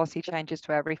implement policy changes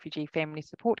to our refugee family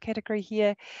support category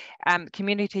here,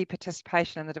 community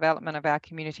participation in the development of our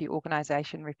community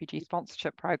organisation refugee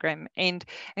sponsorship program, and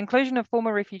inclusion of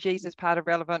former refugees as part of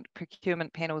relevant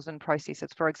procurement panels and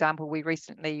processes. For example, we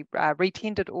recently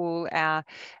retendered all our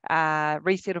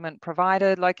resettlement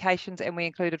provider locations, and we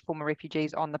included former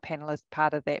refugees on the panel as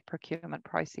part of that procurement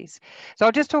process. So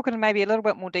I'll just talk in maybe a little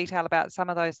bit more detail about some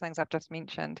of those things I've just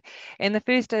mentioned. And the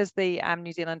first is the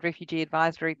New Zealand Refugee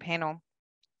Advisory Panel.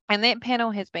 And that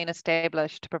panel has been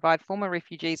established to provide former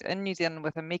refugees in New Zealand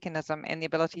with a mechanism and the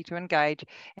ability to engage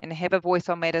and have a voice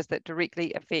on matters that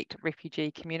directly affect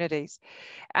refugee communities.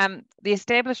 The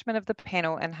establishment of the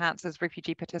panel enhances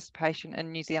refugee participation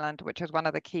in New Zealand, which is one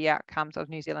of the key outcomes of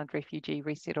New Zealand Refugee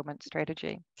Resettlement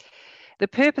Strategy. The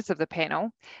purpose of the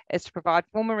panel is to provide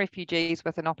former refugees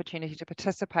with an opportunity to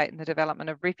participate in the development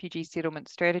of refugee settlement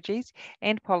strategies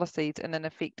and policies in an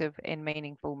effective and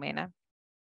meaningful manner.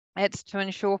 It's to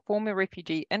ensure former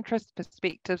refugee interests,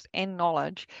 perspectives, and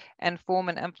knowledge inform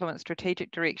and influence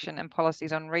strategic direction and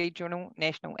policies on regional,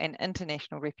 national, and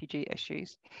international refugee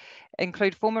issues.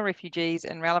 Include former refugees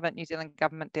in relevant New Zealand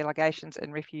government delegations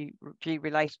in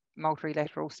refugee-related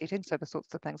multilateral settings, so the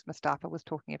sorts of things Mustafa was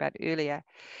talking about earlier.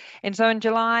 And so in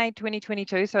July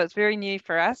 2022, so it's very new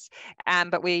for us,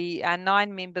 but we are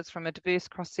 9 members from a diverse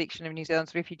cross-section of New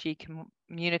Zealand's refugee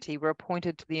community were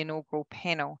appointed to the inaugural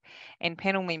panel, and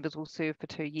panel members will serve for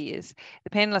 2 years. The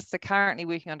panelists are currently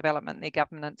working on development in their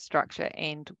governance structure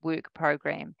and work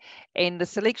program. And the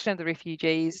selection of the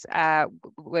refugees,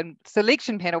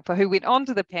 selection panel for who went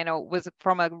onto the panel was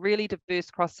from a really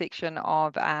diverse cross-section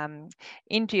of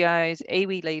NGOs,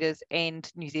 iwi leaders,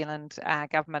 and New Zealand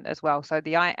government as well. So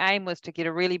the aim was to get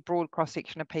a really broad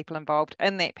cross-section of people involved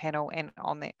in that panel and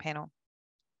on that panel.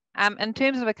 In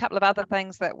terms of a couple of other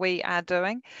things that we are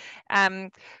doing,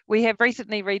 we have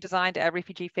recently redesigned our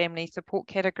refugee family support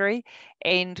category,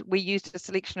 and we used a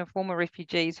selection of former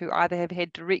refugees who either have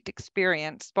had direct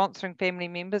experience sponsoring family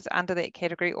members under that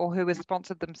category or who have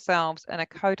sponsored themselves in a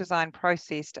co-design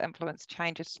process to influence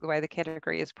changes to the way the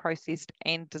category is processed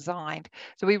and designed.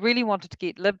 So we really wanted to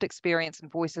get lived experience and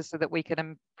voices so that we could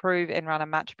improve and run a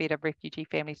much better refugee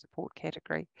family support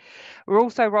category. We're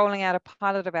also rolling out a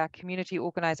pilot of our community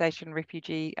organisation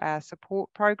refugee support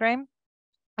program.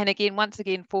 And again, once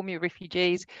again, former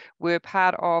refugees were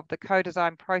part of the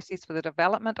co-design process for the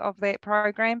development of that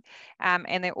program.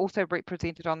 And they're also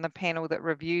represented on the panel that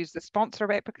reviews the sponsor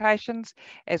of applications,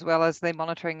 as well as the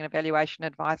monitoring and evaluation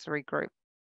advisory group.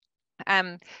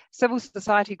 Civil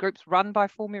society groups run by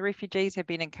former refugees have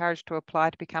been encouraged to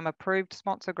apply to become approved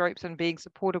sponsor groups and being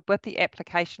supported with the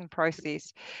application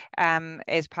process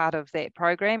as part of that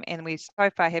program. And we so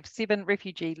far have 7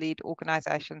 refugee-led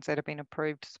organisations that have been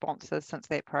approved sponsors since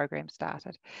that program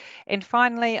started. And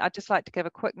finally, I'd just like to give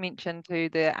a quick mention to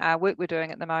the work we're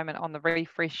doing at the moment on the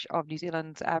refresh of New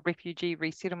Zealand's refugee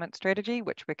resettlement strategy,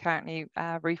 which we're currently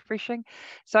refreshing.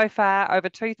 So far, over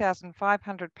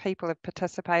 2,500 people have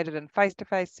participated in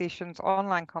face-to-face sessions,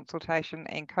 online consultation,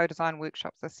 and co-design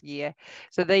workshops this year.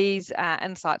 So these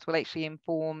insights will actually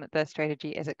inform the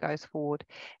strategy as it goes forward.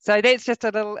 So that's just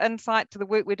a little insight to the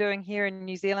work we're doing here in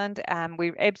New Zealand.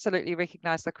 We absolutely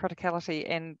recognise the criticality,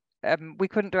 and we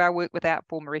couldn't do our work without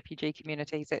former refugee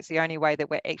communities. That's the only way that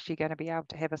we're actually going to be able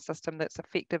to have a system that's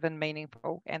effective and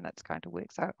meaningful and that's going to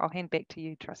work. So I'll hand back to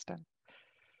you, Tristan.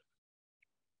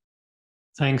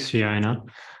 Thanks, Fiona.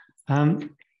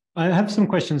 I have some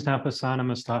questions now for Sana,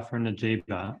 Mustafa, and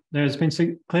Najeeba. There's been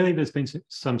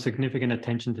some significant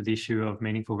attention to the issue of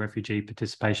meaningful refugee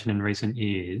participation in recent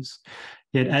years.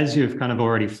 Yet, as you've kind of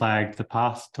already flagged, the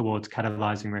path towards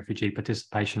catalysing refugee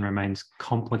participation remains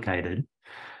complicated.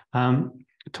 To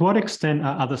what extent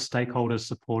are other stakeholders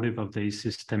supportive of these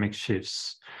systemic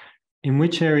shifts? In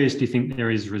which areas do you think there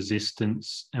is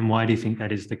resistance, and why do you think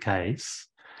that is the case?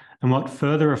 And what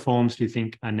further reforms do you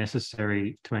think are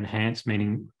necessary to enhance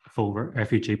meaningful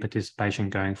refugee participation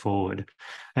going forward?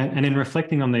 And in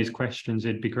reflecting on these questions,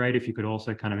 it'd be great if you could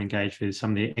also kind of engage with some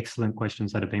of the excellent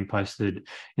questions that have been posted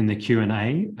in the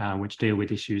Q&A, which deal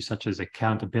with issues such as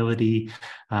accountability,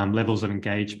 levels of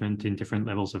engagement in different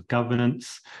levels of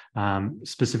governance,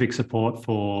 specific support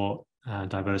for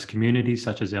diverse communities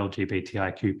such as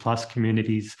LGBTIQ+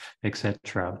 communities,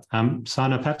 etc.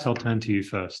 Sana, perhaps I'll turn to you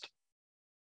first.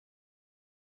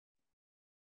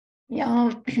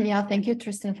 Yeah, thank you,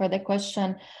 Tristan, for the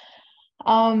question.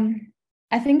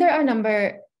 I think there are a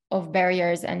number of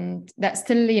barriers, and that's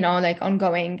still,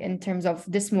 ongoing in terms of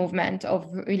this movement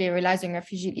of really realizing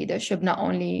refugee leadership, not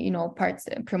only,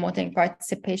 promoting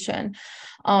participation.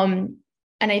 And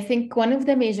I think one of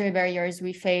the major barriers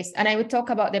we face, and I would talk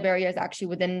about the barriers actually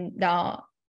within the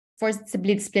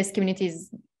forcibly displaced communities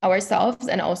ourselves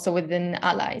and also within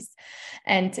allies,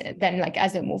 and then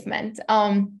as a movement.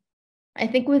 I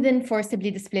think within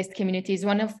forcibly displaced communities,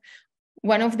 one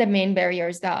of the main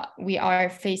barriers that we are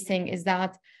facing is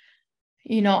that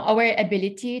our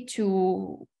ability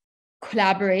to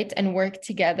collaborate and work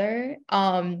together,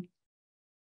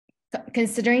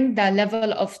 considering the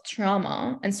level of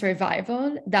trauma and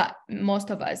survival that most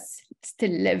of us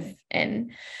still live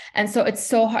in. And so it's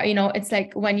so hard, it's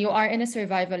like when you are in a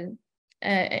survival,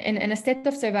 in a state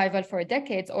of survival for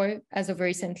decades or as of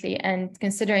recently, and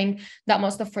considering that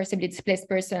most of forcibly displaced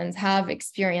persons have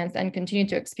experienced and continue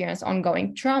to experience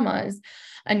ongoing traumas,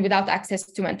 and without access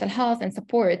to mental health and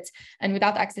support, and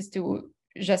without access to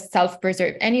just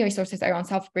any resources around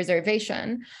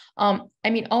self-preservation.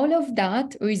 All of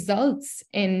that results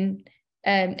in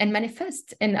and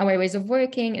manifests in our ways of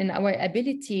working, in our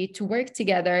ability to work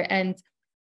together and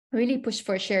really push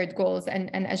for shared goals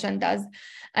and agendas.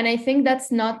 And I think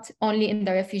that's not only in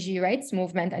the refugee rights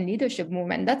movement and leadership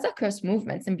movement, that's across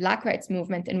movements, in Black rights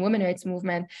movement, in women rights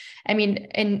movement.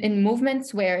 In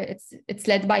movements where it's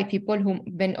led by people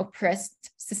who've been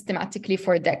oppressed systematically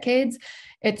for decades,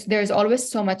 there's always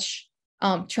so much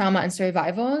trauma and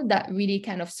survival that really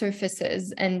kind of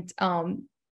surfaces and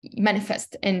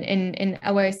manifest in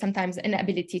our sometimes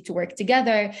inability to work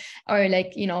together, or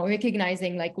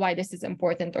recognizing why this is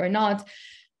important or not.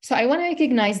 So I want to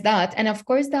recognize that. And of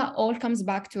course, that all comes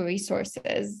back to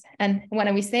resources. And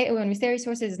when we say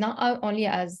resources, not only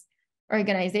as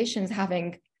organizations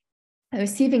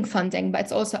receiving funding, but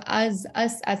it's also as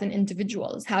us as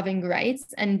individuals having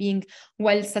rights and being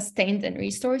well sustained and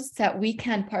resourced, that we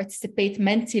can participate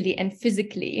mentally and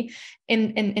physically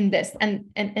in this and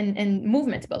in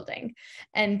movement building.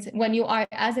 And when you are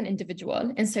as an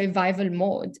individual in survival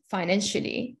mode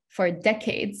financially for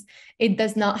decades, it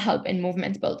does not help in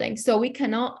movement building. So we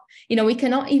cannot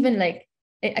even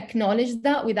acknowledge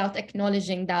that without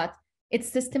acknowledging that it's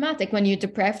systematic when you're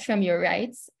deprived from your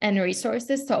rights and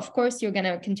resources. So of course, you're going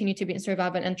to continue to be in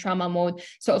survival and trauma mode.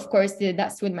 So of course,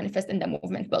 that's would manifest in the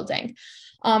movement building.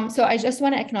 So I just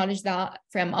want to acknowledge that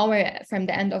from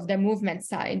the end of the movement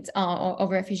side of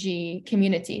refugee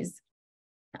communities.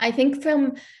 I think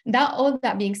from that, all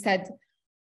that being said,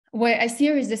 where I see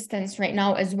resistance right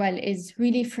now as well is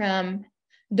really from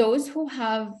those who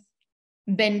have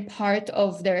been part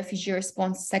of the refugee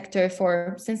response sector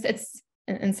since its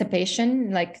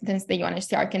emancipation, since the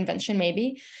UNHCR convention,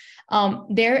 maybe,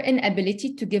 their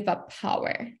inability to give up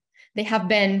power. They have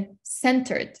been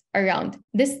centered around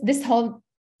this whole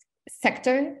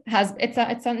sector.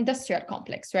 It's an industrial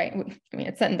complex, right?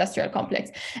 It's an industrial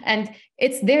complex, and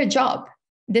it's their job.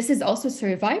 This is also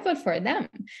survival for them.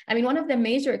 One of the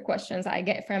major questions I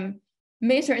get from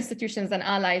major institutions and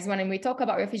allies when we talk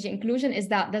about refugee inclusion is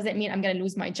that, does it mean I'm going to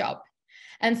lose my job?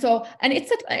 And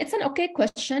it's an okay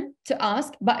question to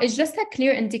ask, but it's just a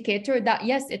clear indicator that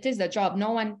yes, it is a job.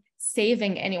 No one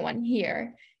saving anyone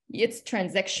here. It's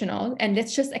transactional, and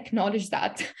let's just acknowledge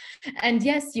that. And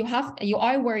yes, you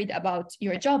are worried about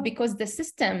your job because the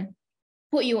system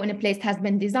put you in a place has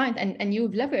been designed, and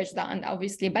you've leveraged that and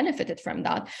obviously benefited from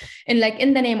that. And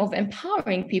in the name of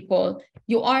empowering people,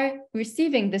 you are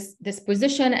receiving this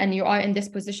position and you are in this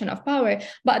position of power,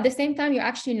 but at the same time, you're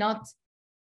actually not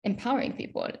empowering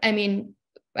people.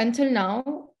 Until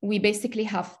now, we basically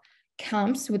have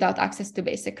camps without access to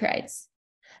basic rights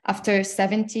after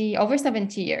over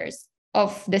 70 years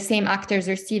of the same actors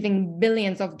receiving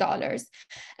billions of dollars.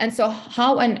 And so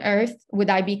how on earth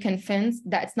would I be convinced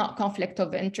that it's not conflict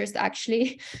of interest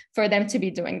actually for them to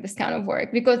be doing this kind of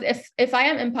work? Because if I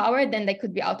am empowered, then they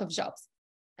could be out of jobs.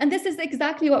 And this is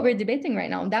exactly what we're debating right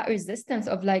now, that resistance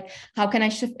of how can I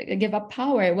give up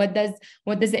power? What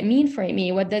does it mean for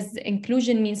me? What does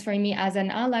inclusion means for me as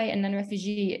an ally and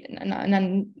non-refugee?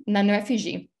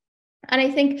 And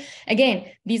I think, again,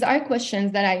 these are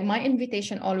questions that my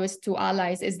invitation always to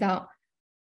allies is that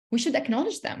we should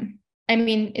acknowledge them.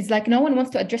 It's no one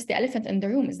wants to address the elephant in the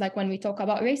room. It's when we talk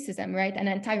about racism, right? And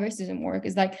anti-racism work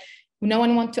is no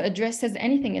one wants to address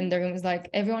anything in the room. It's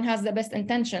everyone has the best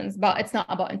intentions, but it's not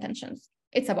about intentions.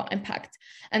 It's about impact.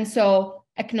 And so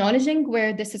acknowledging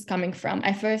where this is coming from,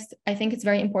 I think it's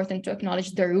very important to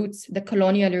acknowledge the roots, the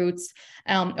colonial roots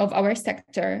of our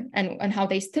sector and how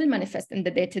they still manifest in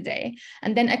the day-to-day.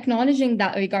 And then acknowledging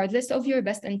that regardless of your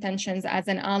best intentions as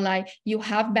an ally, you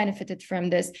have benefited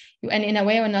from this. And in a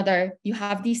way or another, you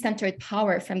have decentered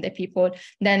power from the people.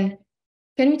 Then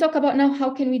can we talk about now,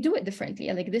 how can we do it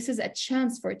differently? This is a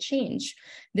chance for change.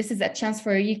 This is a chance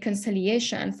for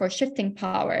reconciliation, for shifting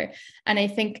power. And I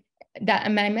think that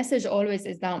my message always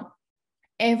is that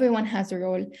everyone has a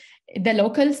role. The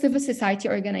local civil society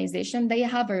organization, they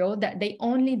have a role that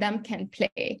only them can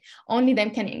play. Only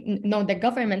them can know the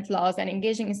government laws and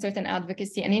engaging in certain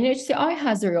advocacy. And UNHCR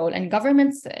has a role, and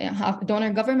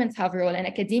donor governments have a role, and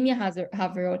academia have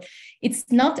a role.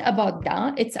 It's not about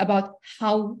that. It's about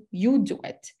how you do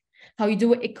it. How you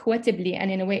do it equitably and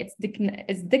in a way it's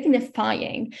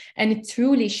dignifying and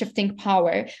truly shifting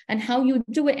power, and how you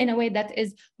do it in a way that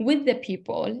is with the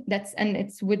people, and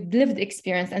it's with lived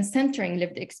experience and centering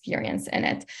lived experience in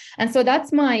it. And so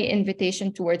that's my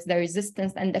invitation towards the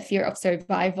resistance and the fear of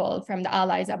survival from the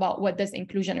allies about what does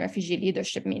inclusion and refugee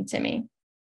leadership mean to me.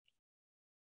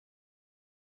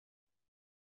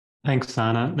 Thanks,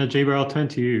 Sana. Najeeba, I'll turn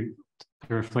to you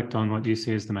to reflect on what you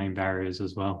see as the main barriers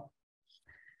as well.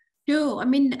 Sure. I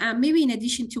mean, maybe in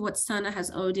addition to what Sana has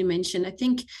already mentioned, I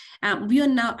think we are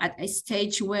now at a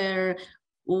stage where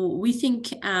we think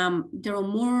there are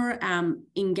more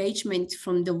engagement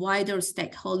from the wider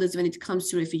stakeholders when it comes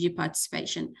to refugee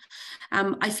participation.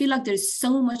 I feel like there's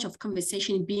so much of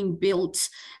conversation being built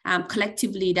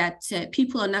collectively that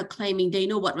people are now claiming they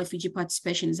know what refugee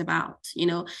participation is about.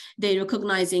 They're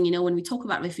recognizing, when we talk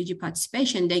about refugee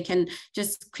participation, they can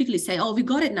just quickly say, oh, we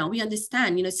got it now. We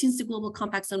understand, since the Global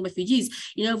Compact on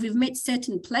Refugees, we've made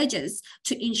certain pledges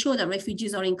to ensure that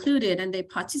refugees are included and they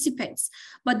participate.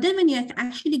 But then when you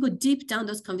actually go deep down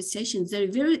those conversations,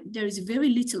 there is very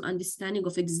little understanding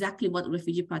of exactly what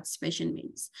refugee participation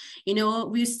means.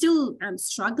 We're still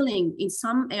struggling in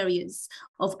some areas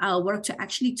of our work to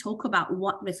actually talk about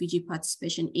what refugee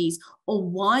participation is or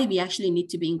why we actually need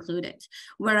to be included.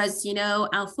 Whereas,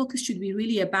 our focus should be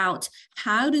really about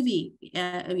how do we,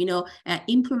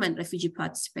 implement refugee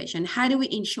participation? How do we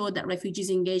ensure that refugees'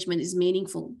 engagement is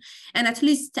meaningful? And at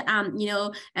least,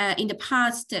 in the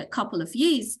past couple of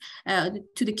years,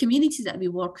 to the communities that we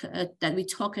work, that we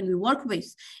talk and we work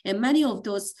with, and many of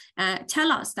those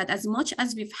tell us that as much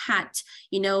as we've had,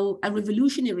 a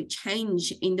revolutionary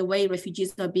change in the way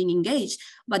refugees are being engaged,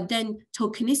 but then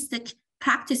tokenistic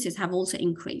practices have also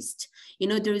increased.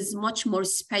 There is much more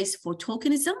space for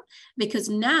tokenism because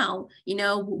now,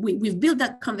 we've built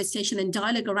that conversation and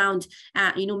dialogue around,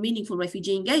 meaningful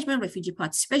refugee engagement, refugee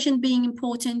participation being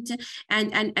important.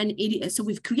 So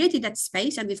we've created that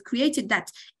space and we've created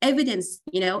that evidence,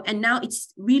 and now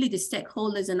it's really the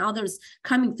stakeholders and others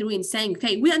coming through and saying,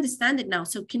 okay, we understand it now.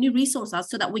 So can you resource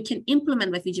us so that we can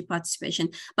implement refugee participation?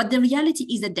 But the reality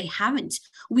is that they haven't.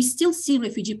 We still see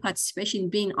refugee participation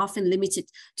being often limited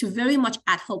to very much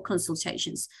ad hoc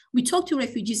consultations. We talk to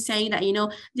refugees saying that,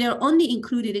 they're only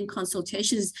included in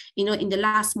consultations, in the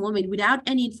last moment without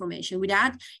any information,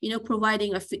 without,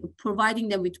 providing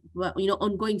them with,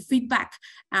 ongoing feedback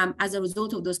as a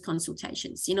result of those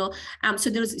consultations, so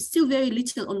there's still very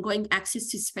little ongoing access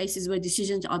to spaces where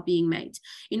decisions are being made.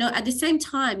 At the same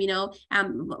time,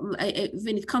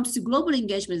 when it comes to global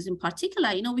engagements in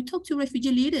particular, we talk to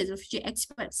refugee leaders, refugee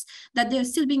experts, that they're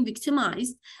still being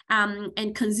victimized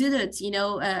and considered,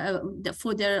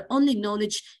 for their only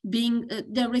knowledge being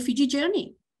their refugee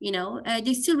journey.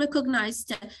 They still recognize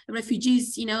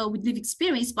refugees, with lived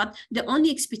experience, but the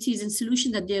only expertise and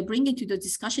solution that they're bringing to those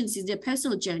discussions is their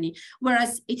personal journey,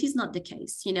 whereas it is not the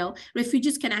case.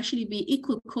 Refugees can actually be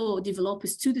equal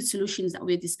co-developers to the solutions that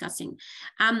we're discussing.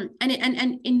 And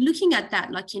in looking at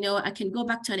that, I can go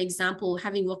back to an example,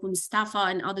 having worked with Mustafa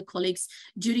and other colleagues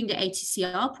during the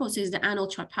ATCR process, the annual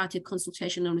tripartite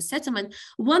consultation on resettlement.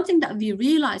 One thing that we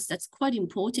realized that's quite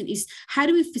important is how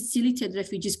do we facilitate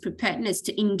refugees' preparedness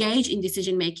to engage in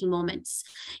decision-making moments.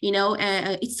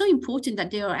 It's so important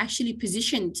that they are actually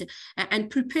positioned and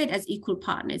prepared as equal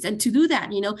partners. And to do that,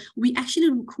 we actually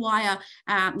require,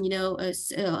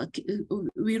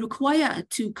 we require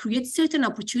to create certain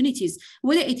opportunities,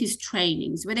 whether it is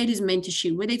trainings, whether it is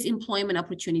mentorship, whether it's employment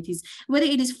opportunities, whether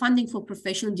it is funding for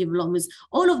professional developments.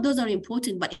 All of those are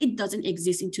important, but it doesn't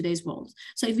exist in today's world.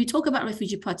 So if we talk about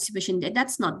refugee participation,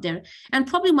 that's not there. And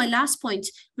probably my last point,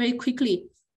 very quickly,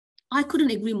 I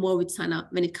couldn't agree more with Sana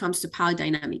when it comes to power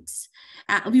dynamics.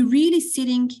 We're really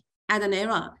sitting at an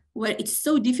era where it's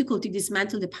so difficult to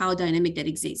dismantle the power dynamic that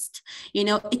exists.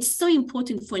 It's so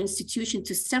important for institutions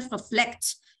to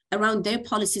self-reflect around their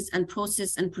policies and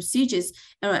process and procedures,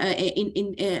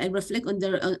 reflect on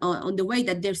the way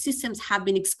that their systems have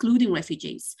been excluding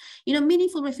refugees.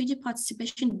 Meaningful refugee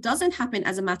participation doesn't happen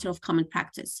as a matter of common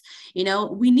practice.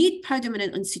 We need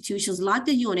predominant institutions like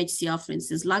the UNHCR, for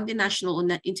instance, like the national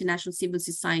or international civil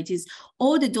societies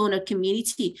or the donor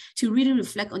community to really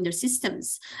reflect on their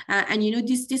systems.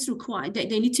 This requires,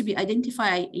 they need to be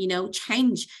identify,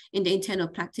 change in the internal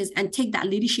practice and take that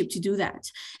leadership to do that.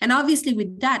 And obviously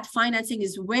with that, that financing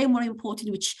is way more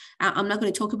important, which I'm not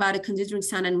going to talk about it considering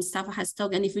Sana and Mustafa has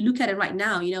talked. And if we look at it right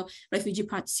now, you know, refugee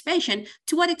participation,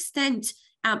 to what extent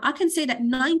I can say that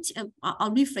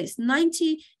I'll rephrase,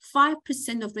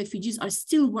 95% of refugees are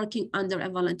still working under a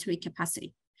voluntary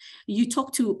capacity. You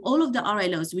talk to all of the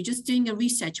RLOs. We're just doing a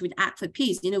research with Act for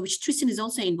Peace, you know, which Tristan is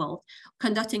also involved,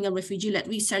 conducting a refugee-led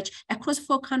research across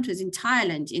 4 countries, in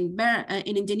Thailand, in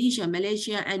Indonesia,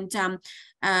 Malaysia, and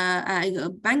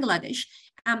Bangladesh.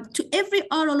 To every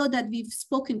RLO that we've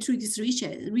spoken through this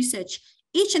research,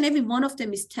 each and every one of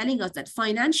them is telling us that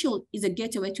financial is a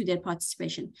gateway to their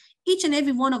participation. Each and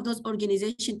every one of those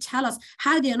organizations tell us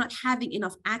how they are not having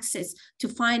enough access to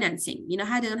financing, you know,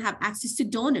 how they don't have access to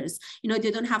donors, you know,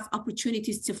 they don't have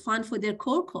opportunities to fund for their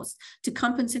core costs, to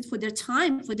compensate for their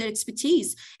time, for their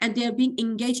expertise, and they're being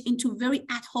engaged into very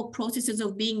ad hoc processes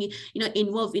of being, you know,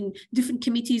 involved in different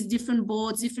committees, different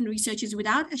boards, different researches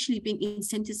without actually being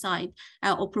incentivized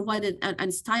or provided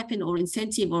a stipend or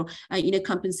incentive or, you know,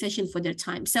 compensation for their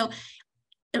time. So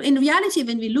in reality,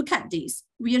 when we look at this,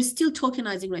 we are still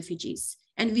tokenizing refugees,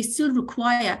 and we still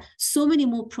require so many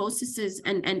more processes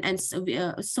and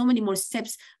so many more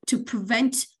steps to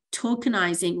prevent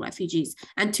tokenizing refugees.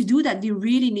 And to do that, we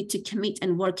really need to commit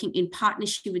and working in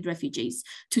partnership with refugees.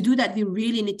 To do that, we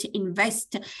really need to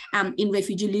invest in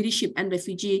refugee leadership and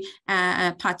refugee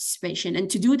participation. And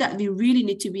to do that, we really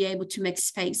need to be able to make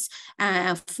space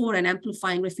for and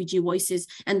amplifying refugee voices.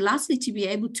 And lastly, to be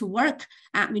able to work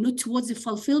you know, towards the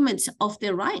fulfillment of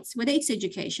their rights, whether it's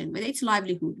education, whether it's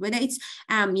livelihood, whether it's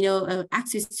you know,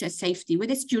 access to safety,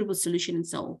 whether it's durable solution, and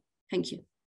so on. Thank you.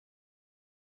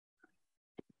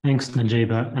 Thanks,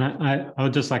 Najeeba. And I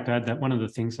would just like to add that one of the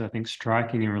things that I think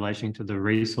striking in relation to the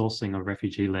resourcing of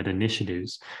refugee-led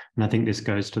initiatives, and I think this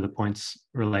goes to the points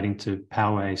relating to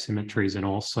power asymmetries and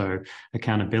also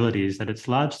accountability, is that it's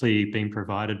largely been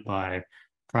provided by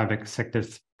private sector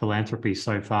philanthropy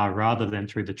so far, rather than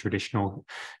through the traditional,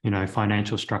 you know,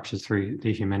 financial structures, through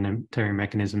the humanitarian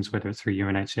mechanisms, whether it's through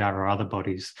UNHCR or other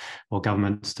bodies or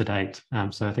governments to date.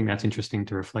 So I think that's interesting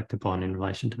to reflect upon in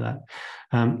relation to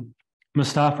that.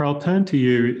 Mustafa, I'll turn to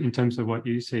you in terms of what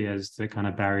you see as the kind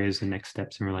of barriers and next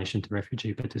steps in relation to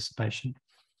refugee participation.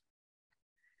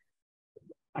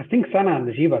 I think Sana and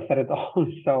Najeeba said it all.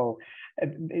 So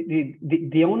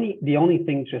the only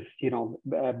thing, just, you know,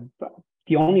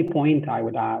 the only point I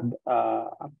would add,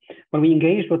 when we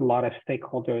engage with a lot of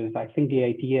stakeholders, I think the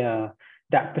idea,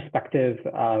 that perspective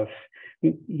of,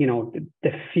 you know,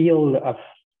 the feel of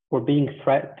we're being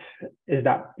threatened,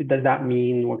 does that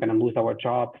mean we're going to lose our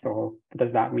jobs, or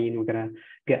does that mean we're going to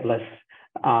get less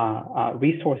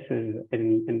resources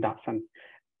in that sense?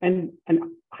 And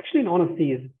actually, in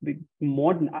honesty, is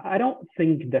more than, I don't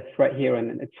think the threat here,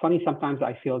 and it's funny, sometimes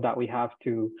I feel that we have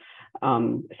to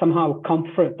somehow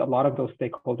comfort a lot of those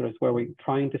stakeholders, where we're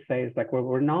trying to say is like,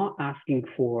 we're not asking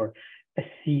for a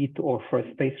seat or for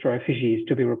a space for refugees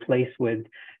to be replaced with,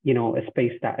 you know, a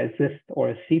space that exists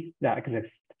or a seat that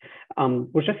exists.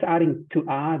 We're just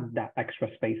add that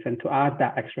extra space and to add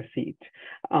that extra seat,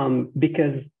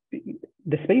 because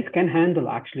the space can handle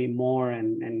actually more,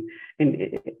 and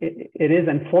it is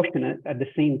unfortunate at the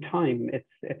same time.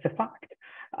 It's a fact.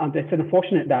 It's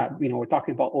unfortunate that, you know, we're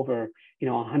talking about over, you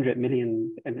know, 100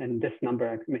 million and this number.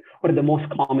 I mean, one of the most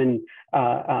common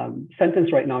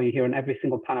sentence right now you hear in every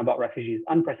single panel about refugees,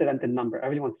 unprecedented number.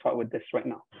 Everyone's talking with this right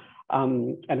now.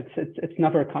 And it's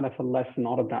never kind of a less than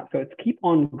all of that. So it's keep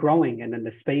on growing, and then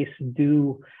the space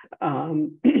do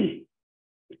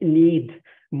need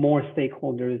more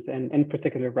stakeholders, and in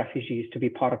particular refugees, to be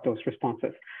part of those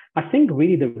responses. I think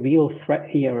really the real threat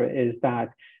here is that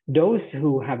those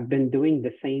who have been doing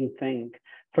the same thing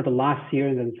for the last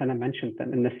years, and Sana mentioned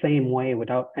them, in the same way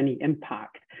without any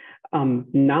impact,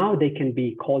 now they can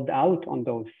be called out on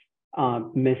those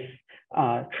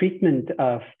mistreatment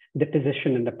of the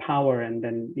position and the power, and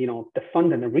then, you know, the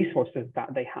fund and the resources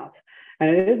that they have. And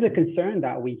it is a concern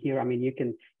that we hear. I mean, you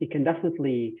can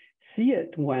definitely see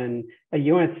it when a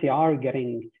UNHCR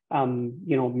getting,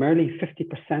 you know, merely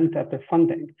 50% of the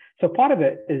funding. So part of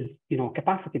it is, you know,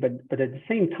 capacity, but at the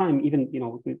same time, even, you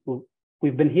know,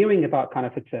 we've been hearing about kind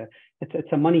of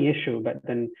it's a money issue, but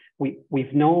then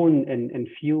we've known in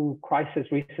few crises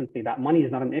recently that money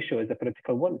is not an issue, it's a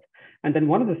political one. And then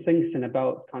one of the things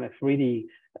about kind of really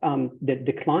the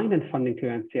decline in funding to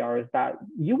UNHCR is that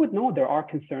you would know there are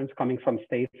concerns coming from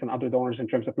states and other donors in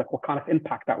terms of like what kind of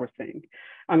impact that we're seeing.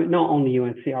 I mean, not only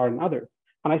UNHCR and others.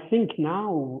 And I think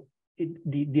now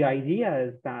the idea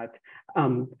is that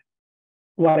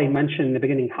what I mentioned in the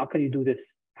beginning, how can you do this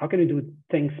How can we do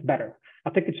things better? I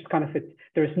think it's just kind of,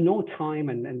 there is no time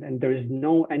and there is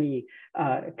no any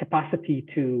capacity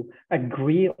to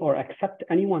agree or accept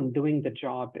anyone doing the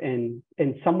job in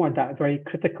somewhere that very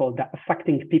critical, that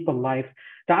affecting people's life,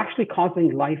 that actually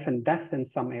causing life and death in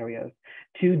some areas,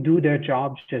 to do their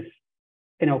jobs just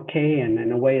in okay and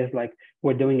in a way is like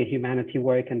we're doing a humanity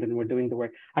work and then we're doing the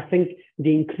work. I think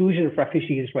the inclusion of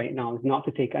refugees right now is not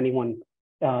to take anyone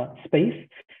space.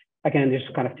 Again,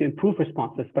 just kind of to improve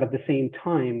responses, but at the same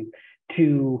time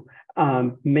to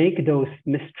make those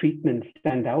mistreatments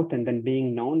stand out and then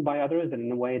being known by others, and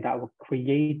in a way that will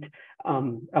create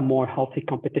a more healthy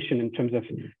competition in terms of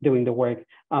doing the work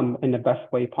in the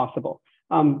best way possible.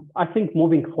 I think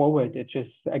moving forward, it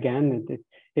just, again,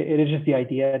 it is just the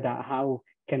idea that how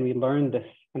can we learn this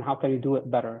and how can we do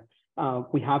it better?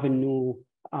 We have a new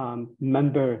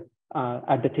member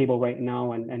at the table right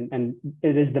now, and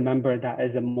it is the member that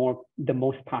is the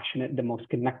most passionate, the most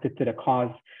connected to the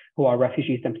cause, who are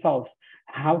refugees themselves.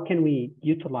 How can we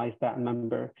utilize that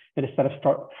member, and instead of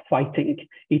start fighting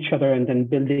each other and then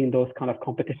building those kind of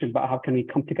competitions, but how can we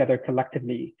come together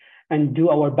collectively and do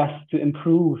our best to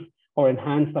improve or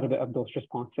enhance a little bit of those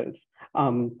responses?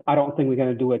 I don't think we're going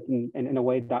to do it in a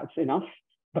way that's enough,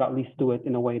 but at least do it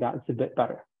in a way that's a bit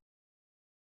better.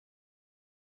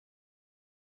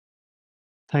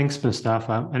 Thanks,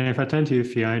 Mustafa. And if I turn to you,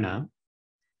 Fiona,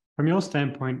 from your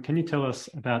standpoint, can you tell us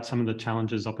about some of the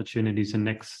challenges, opportunities, and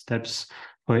next steps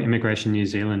for Immigration New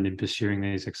Zealand in pursuing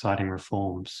these exciting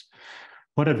reforms?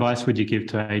 What advice would you give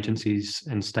to agencies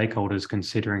and stakeholders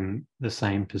considering the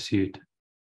same pursuit?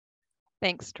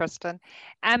 Thanks, Tristan.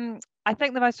 I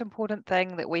think the most important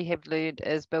thing that we have learned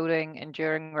is building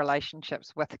enduring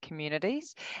relationships with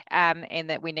communities, and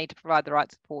that we need to provide the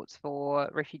right supports for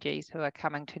refugees who are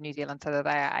coming to New Zealand so that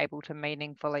they are able to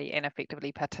meaningfully and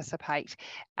effectively participate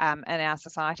in our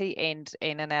society and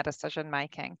in our decision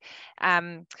making.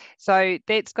 So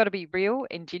that's got to be real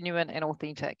and genuine and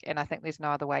authentic, and I think there's no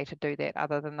other way to do that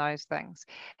other than those things.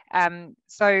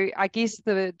 So I guess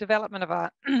the development of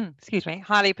a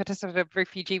highly participative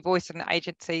refugee voice in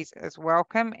agencies is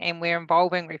welcome, and we're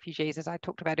involving refugees, as I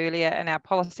talked about earlier, in our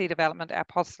policy development, our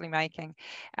policy making,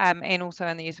 and also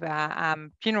in the use of our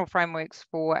general frameworks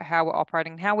for how we're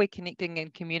operating, how we're connecting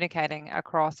and communicating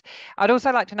across. I'd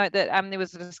also like to note that there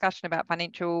was a discussion about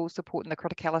financial support and the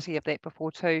criticality of that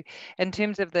before too. In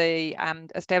terms of the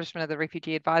establishment of the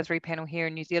Refugee Advisory Panel here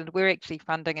in New Zealand, we're actually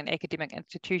funding an academic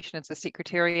institution as the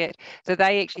Secretariat, so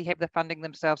they actually have the funding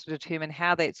themselves to determine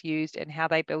how that's used and how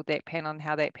they build that panel and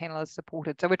how that panel is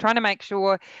supported. So we're trying to make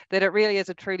sure that it really is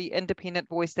a truly independent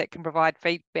voice that can provide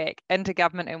feedback into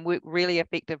government and work really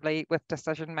effectively with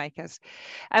decision makers.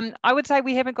 I would say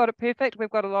we haven't got it perfect. We've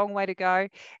got a long way to go.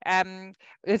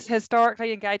 It's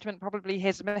historically, engagement probably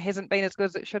hasn't been as good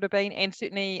as it should have been, and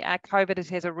certainly COVID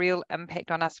has a real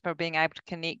impact on us for being able to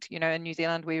connect. You know, in New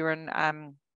Zealand, we were in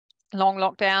long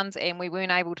lockdowns and we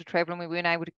weren't able to travel and we weren't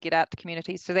able to get out to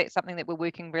communities. So that's something that we're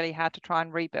working really hard to try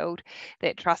and rebuild,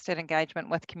 that trust and engagement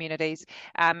with communities,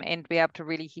 and be able to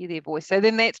really hear their voice. So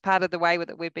then that's part of the way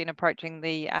that we've been approaching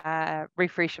the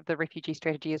refresh of the refugee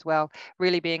strategy as well,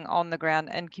 really being on the ground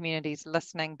in communities,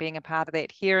 listening, being a part of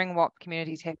that, hearing what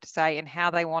communities have to say and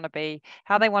how they want to be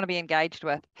engaged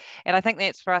with. And I think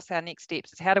that's for us our next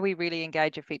steps, is how do we really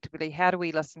engage effectively, how do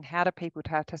we listen, how do people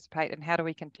participate, and how do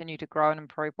we continue to grow and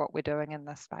improve what we're doing in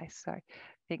this space. So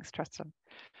thanks, Tristan.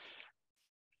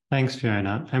 Thanks,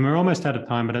 Fiona. And we're almost out of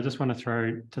time, but I just want to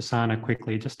throw to Sana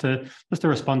quickly, just to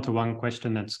respond to one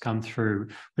question that's come through,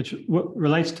 which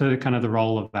relates to kind of the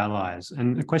role of allies.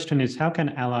 And the question is, how can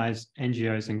allies,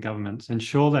 NGOs and governments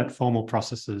ensure that formal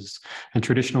processes and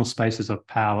traditional spaces of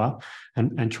power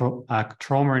are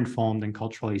trauma-informed and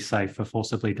culturally safe for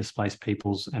forcibly displaced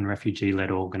peoples and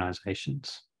refugee-led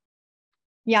organisations?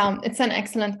 Yeah, it's an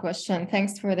excellent question.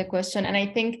 Thanks for the question. And I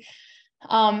think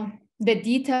the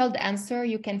detailed answer,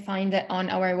 you can find it on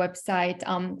our website,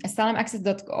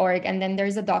 asylumaccess.org. And then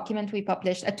there's a document we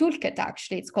published, a toolkit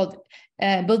actually. It's called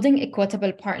Building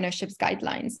Equitable Partnerships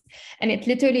Guidelines. And it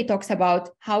literally talks about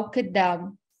how could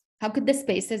the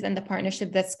spaces and the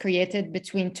partnership that's created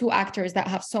between two actors that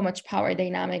have so much power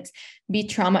dynamics be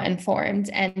trauma-informed,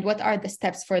 and what are the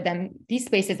steps for them, these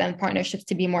spaces and partnerships,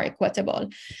 to be more equitable.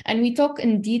 And we talk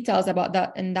in details about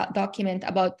that in that document,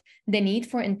 about the need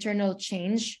for internal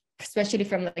change, especially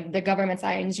from like the government's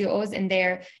NGOs in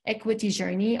their equity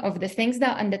journey, of the things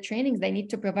that and the trainings they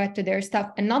need to provide to their staff,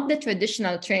 and not the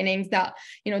traditional trainings that,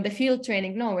 you know, the field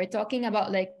training. No, we're talking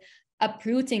about like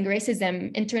uprooting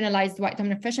racism, internalized white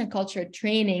dominant oppression culture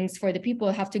trainings for the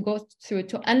people have to go through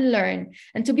to unlearn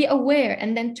and to be aware,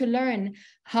 and then to learn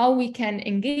how we can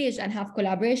engage and have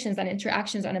collaborations and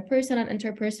interactions on a personal and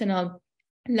interpersonal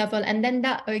level. And then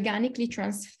that organically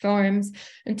transforms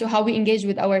into how we engage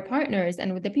with our partners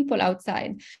and with the people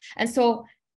outside. And so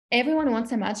everyone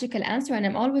wants a magical answer. And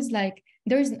I'm always like,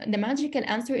 the magical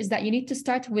answer is that you need to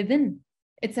start within.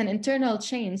 It's an internal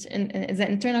change, and it's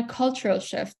an internal cultural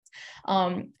shift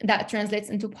that translates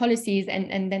into policies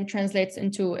and then translates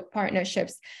into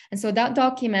partnerships. And so that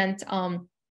document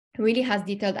really has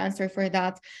detailed answer for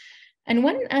that. And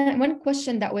one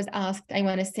question that was asked, I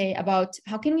want to say, about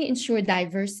how can we ensure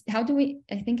diversity? How do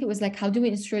we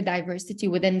ensure diversity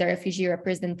within the refugee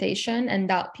representation, and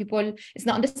that people, it's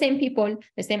not the same people,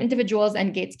 the same individuals,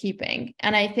 and gatekeeping.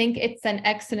 And I think it's an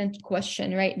excellent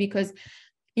question, right? Because,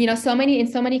 you know, in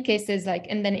so many cases, like,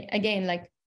 and then again,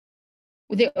 like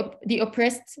the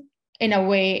oppressed in a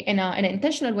way, in an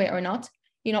intentional way or not,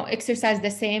 you know, exercise the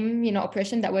same, you know,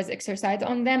 oppression that was exercised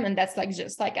on them. And that's like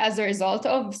just like as a result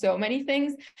of so many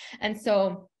things. And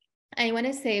so I want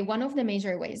to say one of the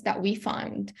major ways that we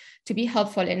found to be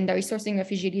helpful in the Resourcing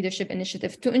Refugee Leadership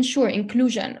Initiative to ensure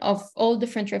inclusion of all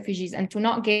different refugees and to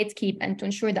not gatekeep and to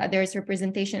ensure that there is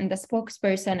representation in the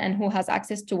spokesperson and who has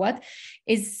access to what,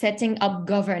 is setting up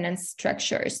governance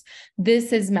structures.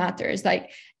 This matters, like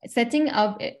setting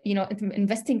up, you know,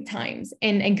 investing times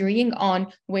in agreeing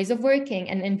on ways of working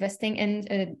and investing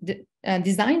in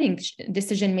designing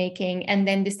decision-making, and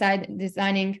then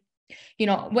designing, you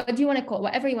know, what do you want to call,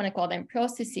 whatever you want to call them,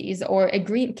 processes or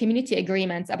community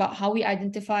agreements about how we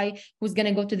identify who's going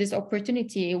to go to this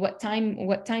opportunity, what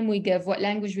time we give, what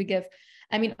language we give.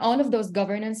 I mean, all of those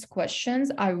governance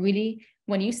questions are really,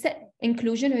 when you set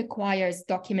inclusion, requires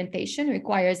documentation,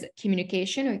 requires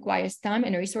communication, requires time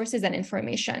and resources and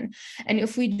information. And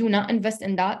if we do not invest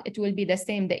in that, it will be the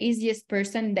same. The easiest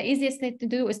thing to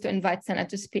do is to invite Sana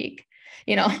to speak,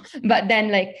 you know, but then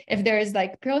like, if there is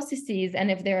like processes and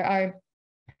if there are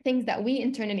things that we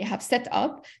internally have set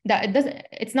up, that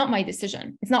it's not my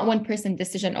decision. It's not one person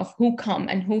decision of who come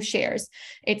and who shares.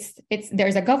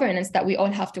 There's a governance that we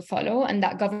all have to follow. And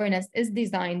that governance is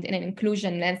designed in an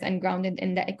inclusion lens and grounded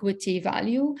in the equity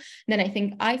value. Then I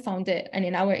think I found it, and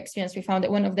in our experience, we found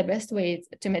it one of the best ways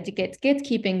to mitigate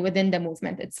gatekeeping within the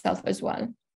movement itself as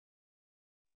well.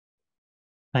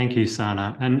 Thank you,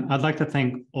 Sana. And I'd like to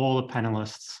thank all the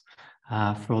panelists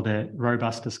for the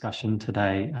robust discussion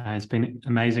today. It's been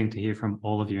amazing to hear from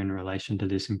all of you in relation to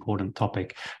this important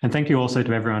topic. And thank you also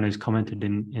to everyone who's commented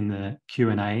in the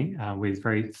Q&A with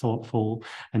very thoughtful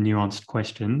and nuanced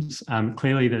questions.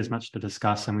 Clearly, there's much to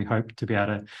discuss, and we hope to be able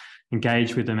to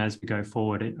engage with them as we go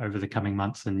forward over the coming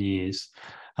months and years.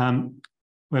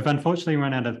 We've unfortunately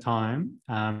run out of time,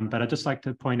 but I'd just like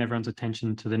to point everyone's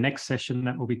attention to the next session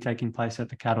that will be taking place at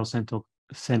the Kaldor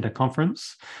Centre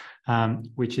Conference,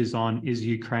 which is on "Is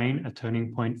Ukraine a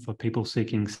Turning Point for People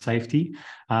Seeking Safety?"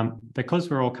 Because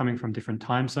we're all coming from different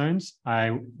time zones,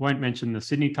 I won't mention the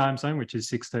Sydney time zone, which is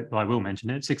 6:30. Well, I will mention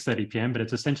it, 6:30 p.m., but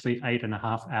it's essentially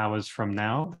 8.5 hours from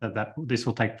now that this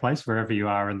will take place wherever you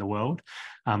are in the world.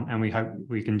 And we hope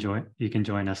you can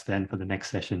join us then for the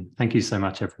next session. Thank you so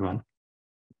much, everyone.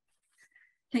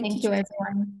 Thank you,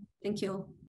 everyone. Thank you.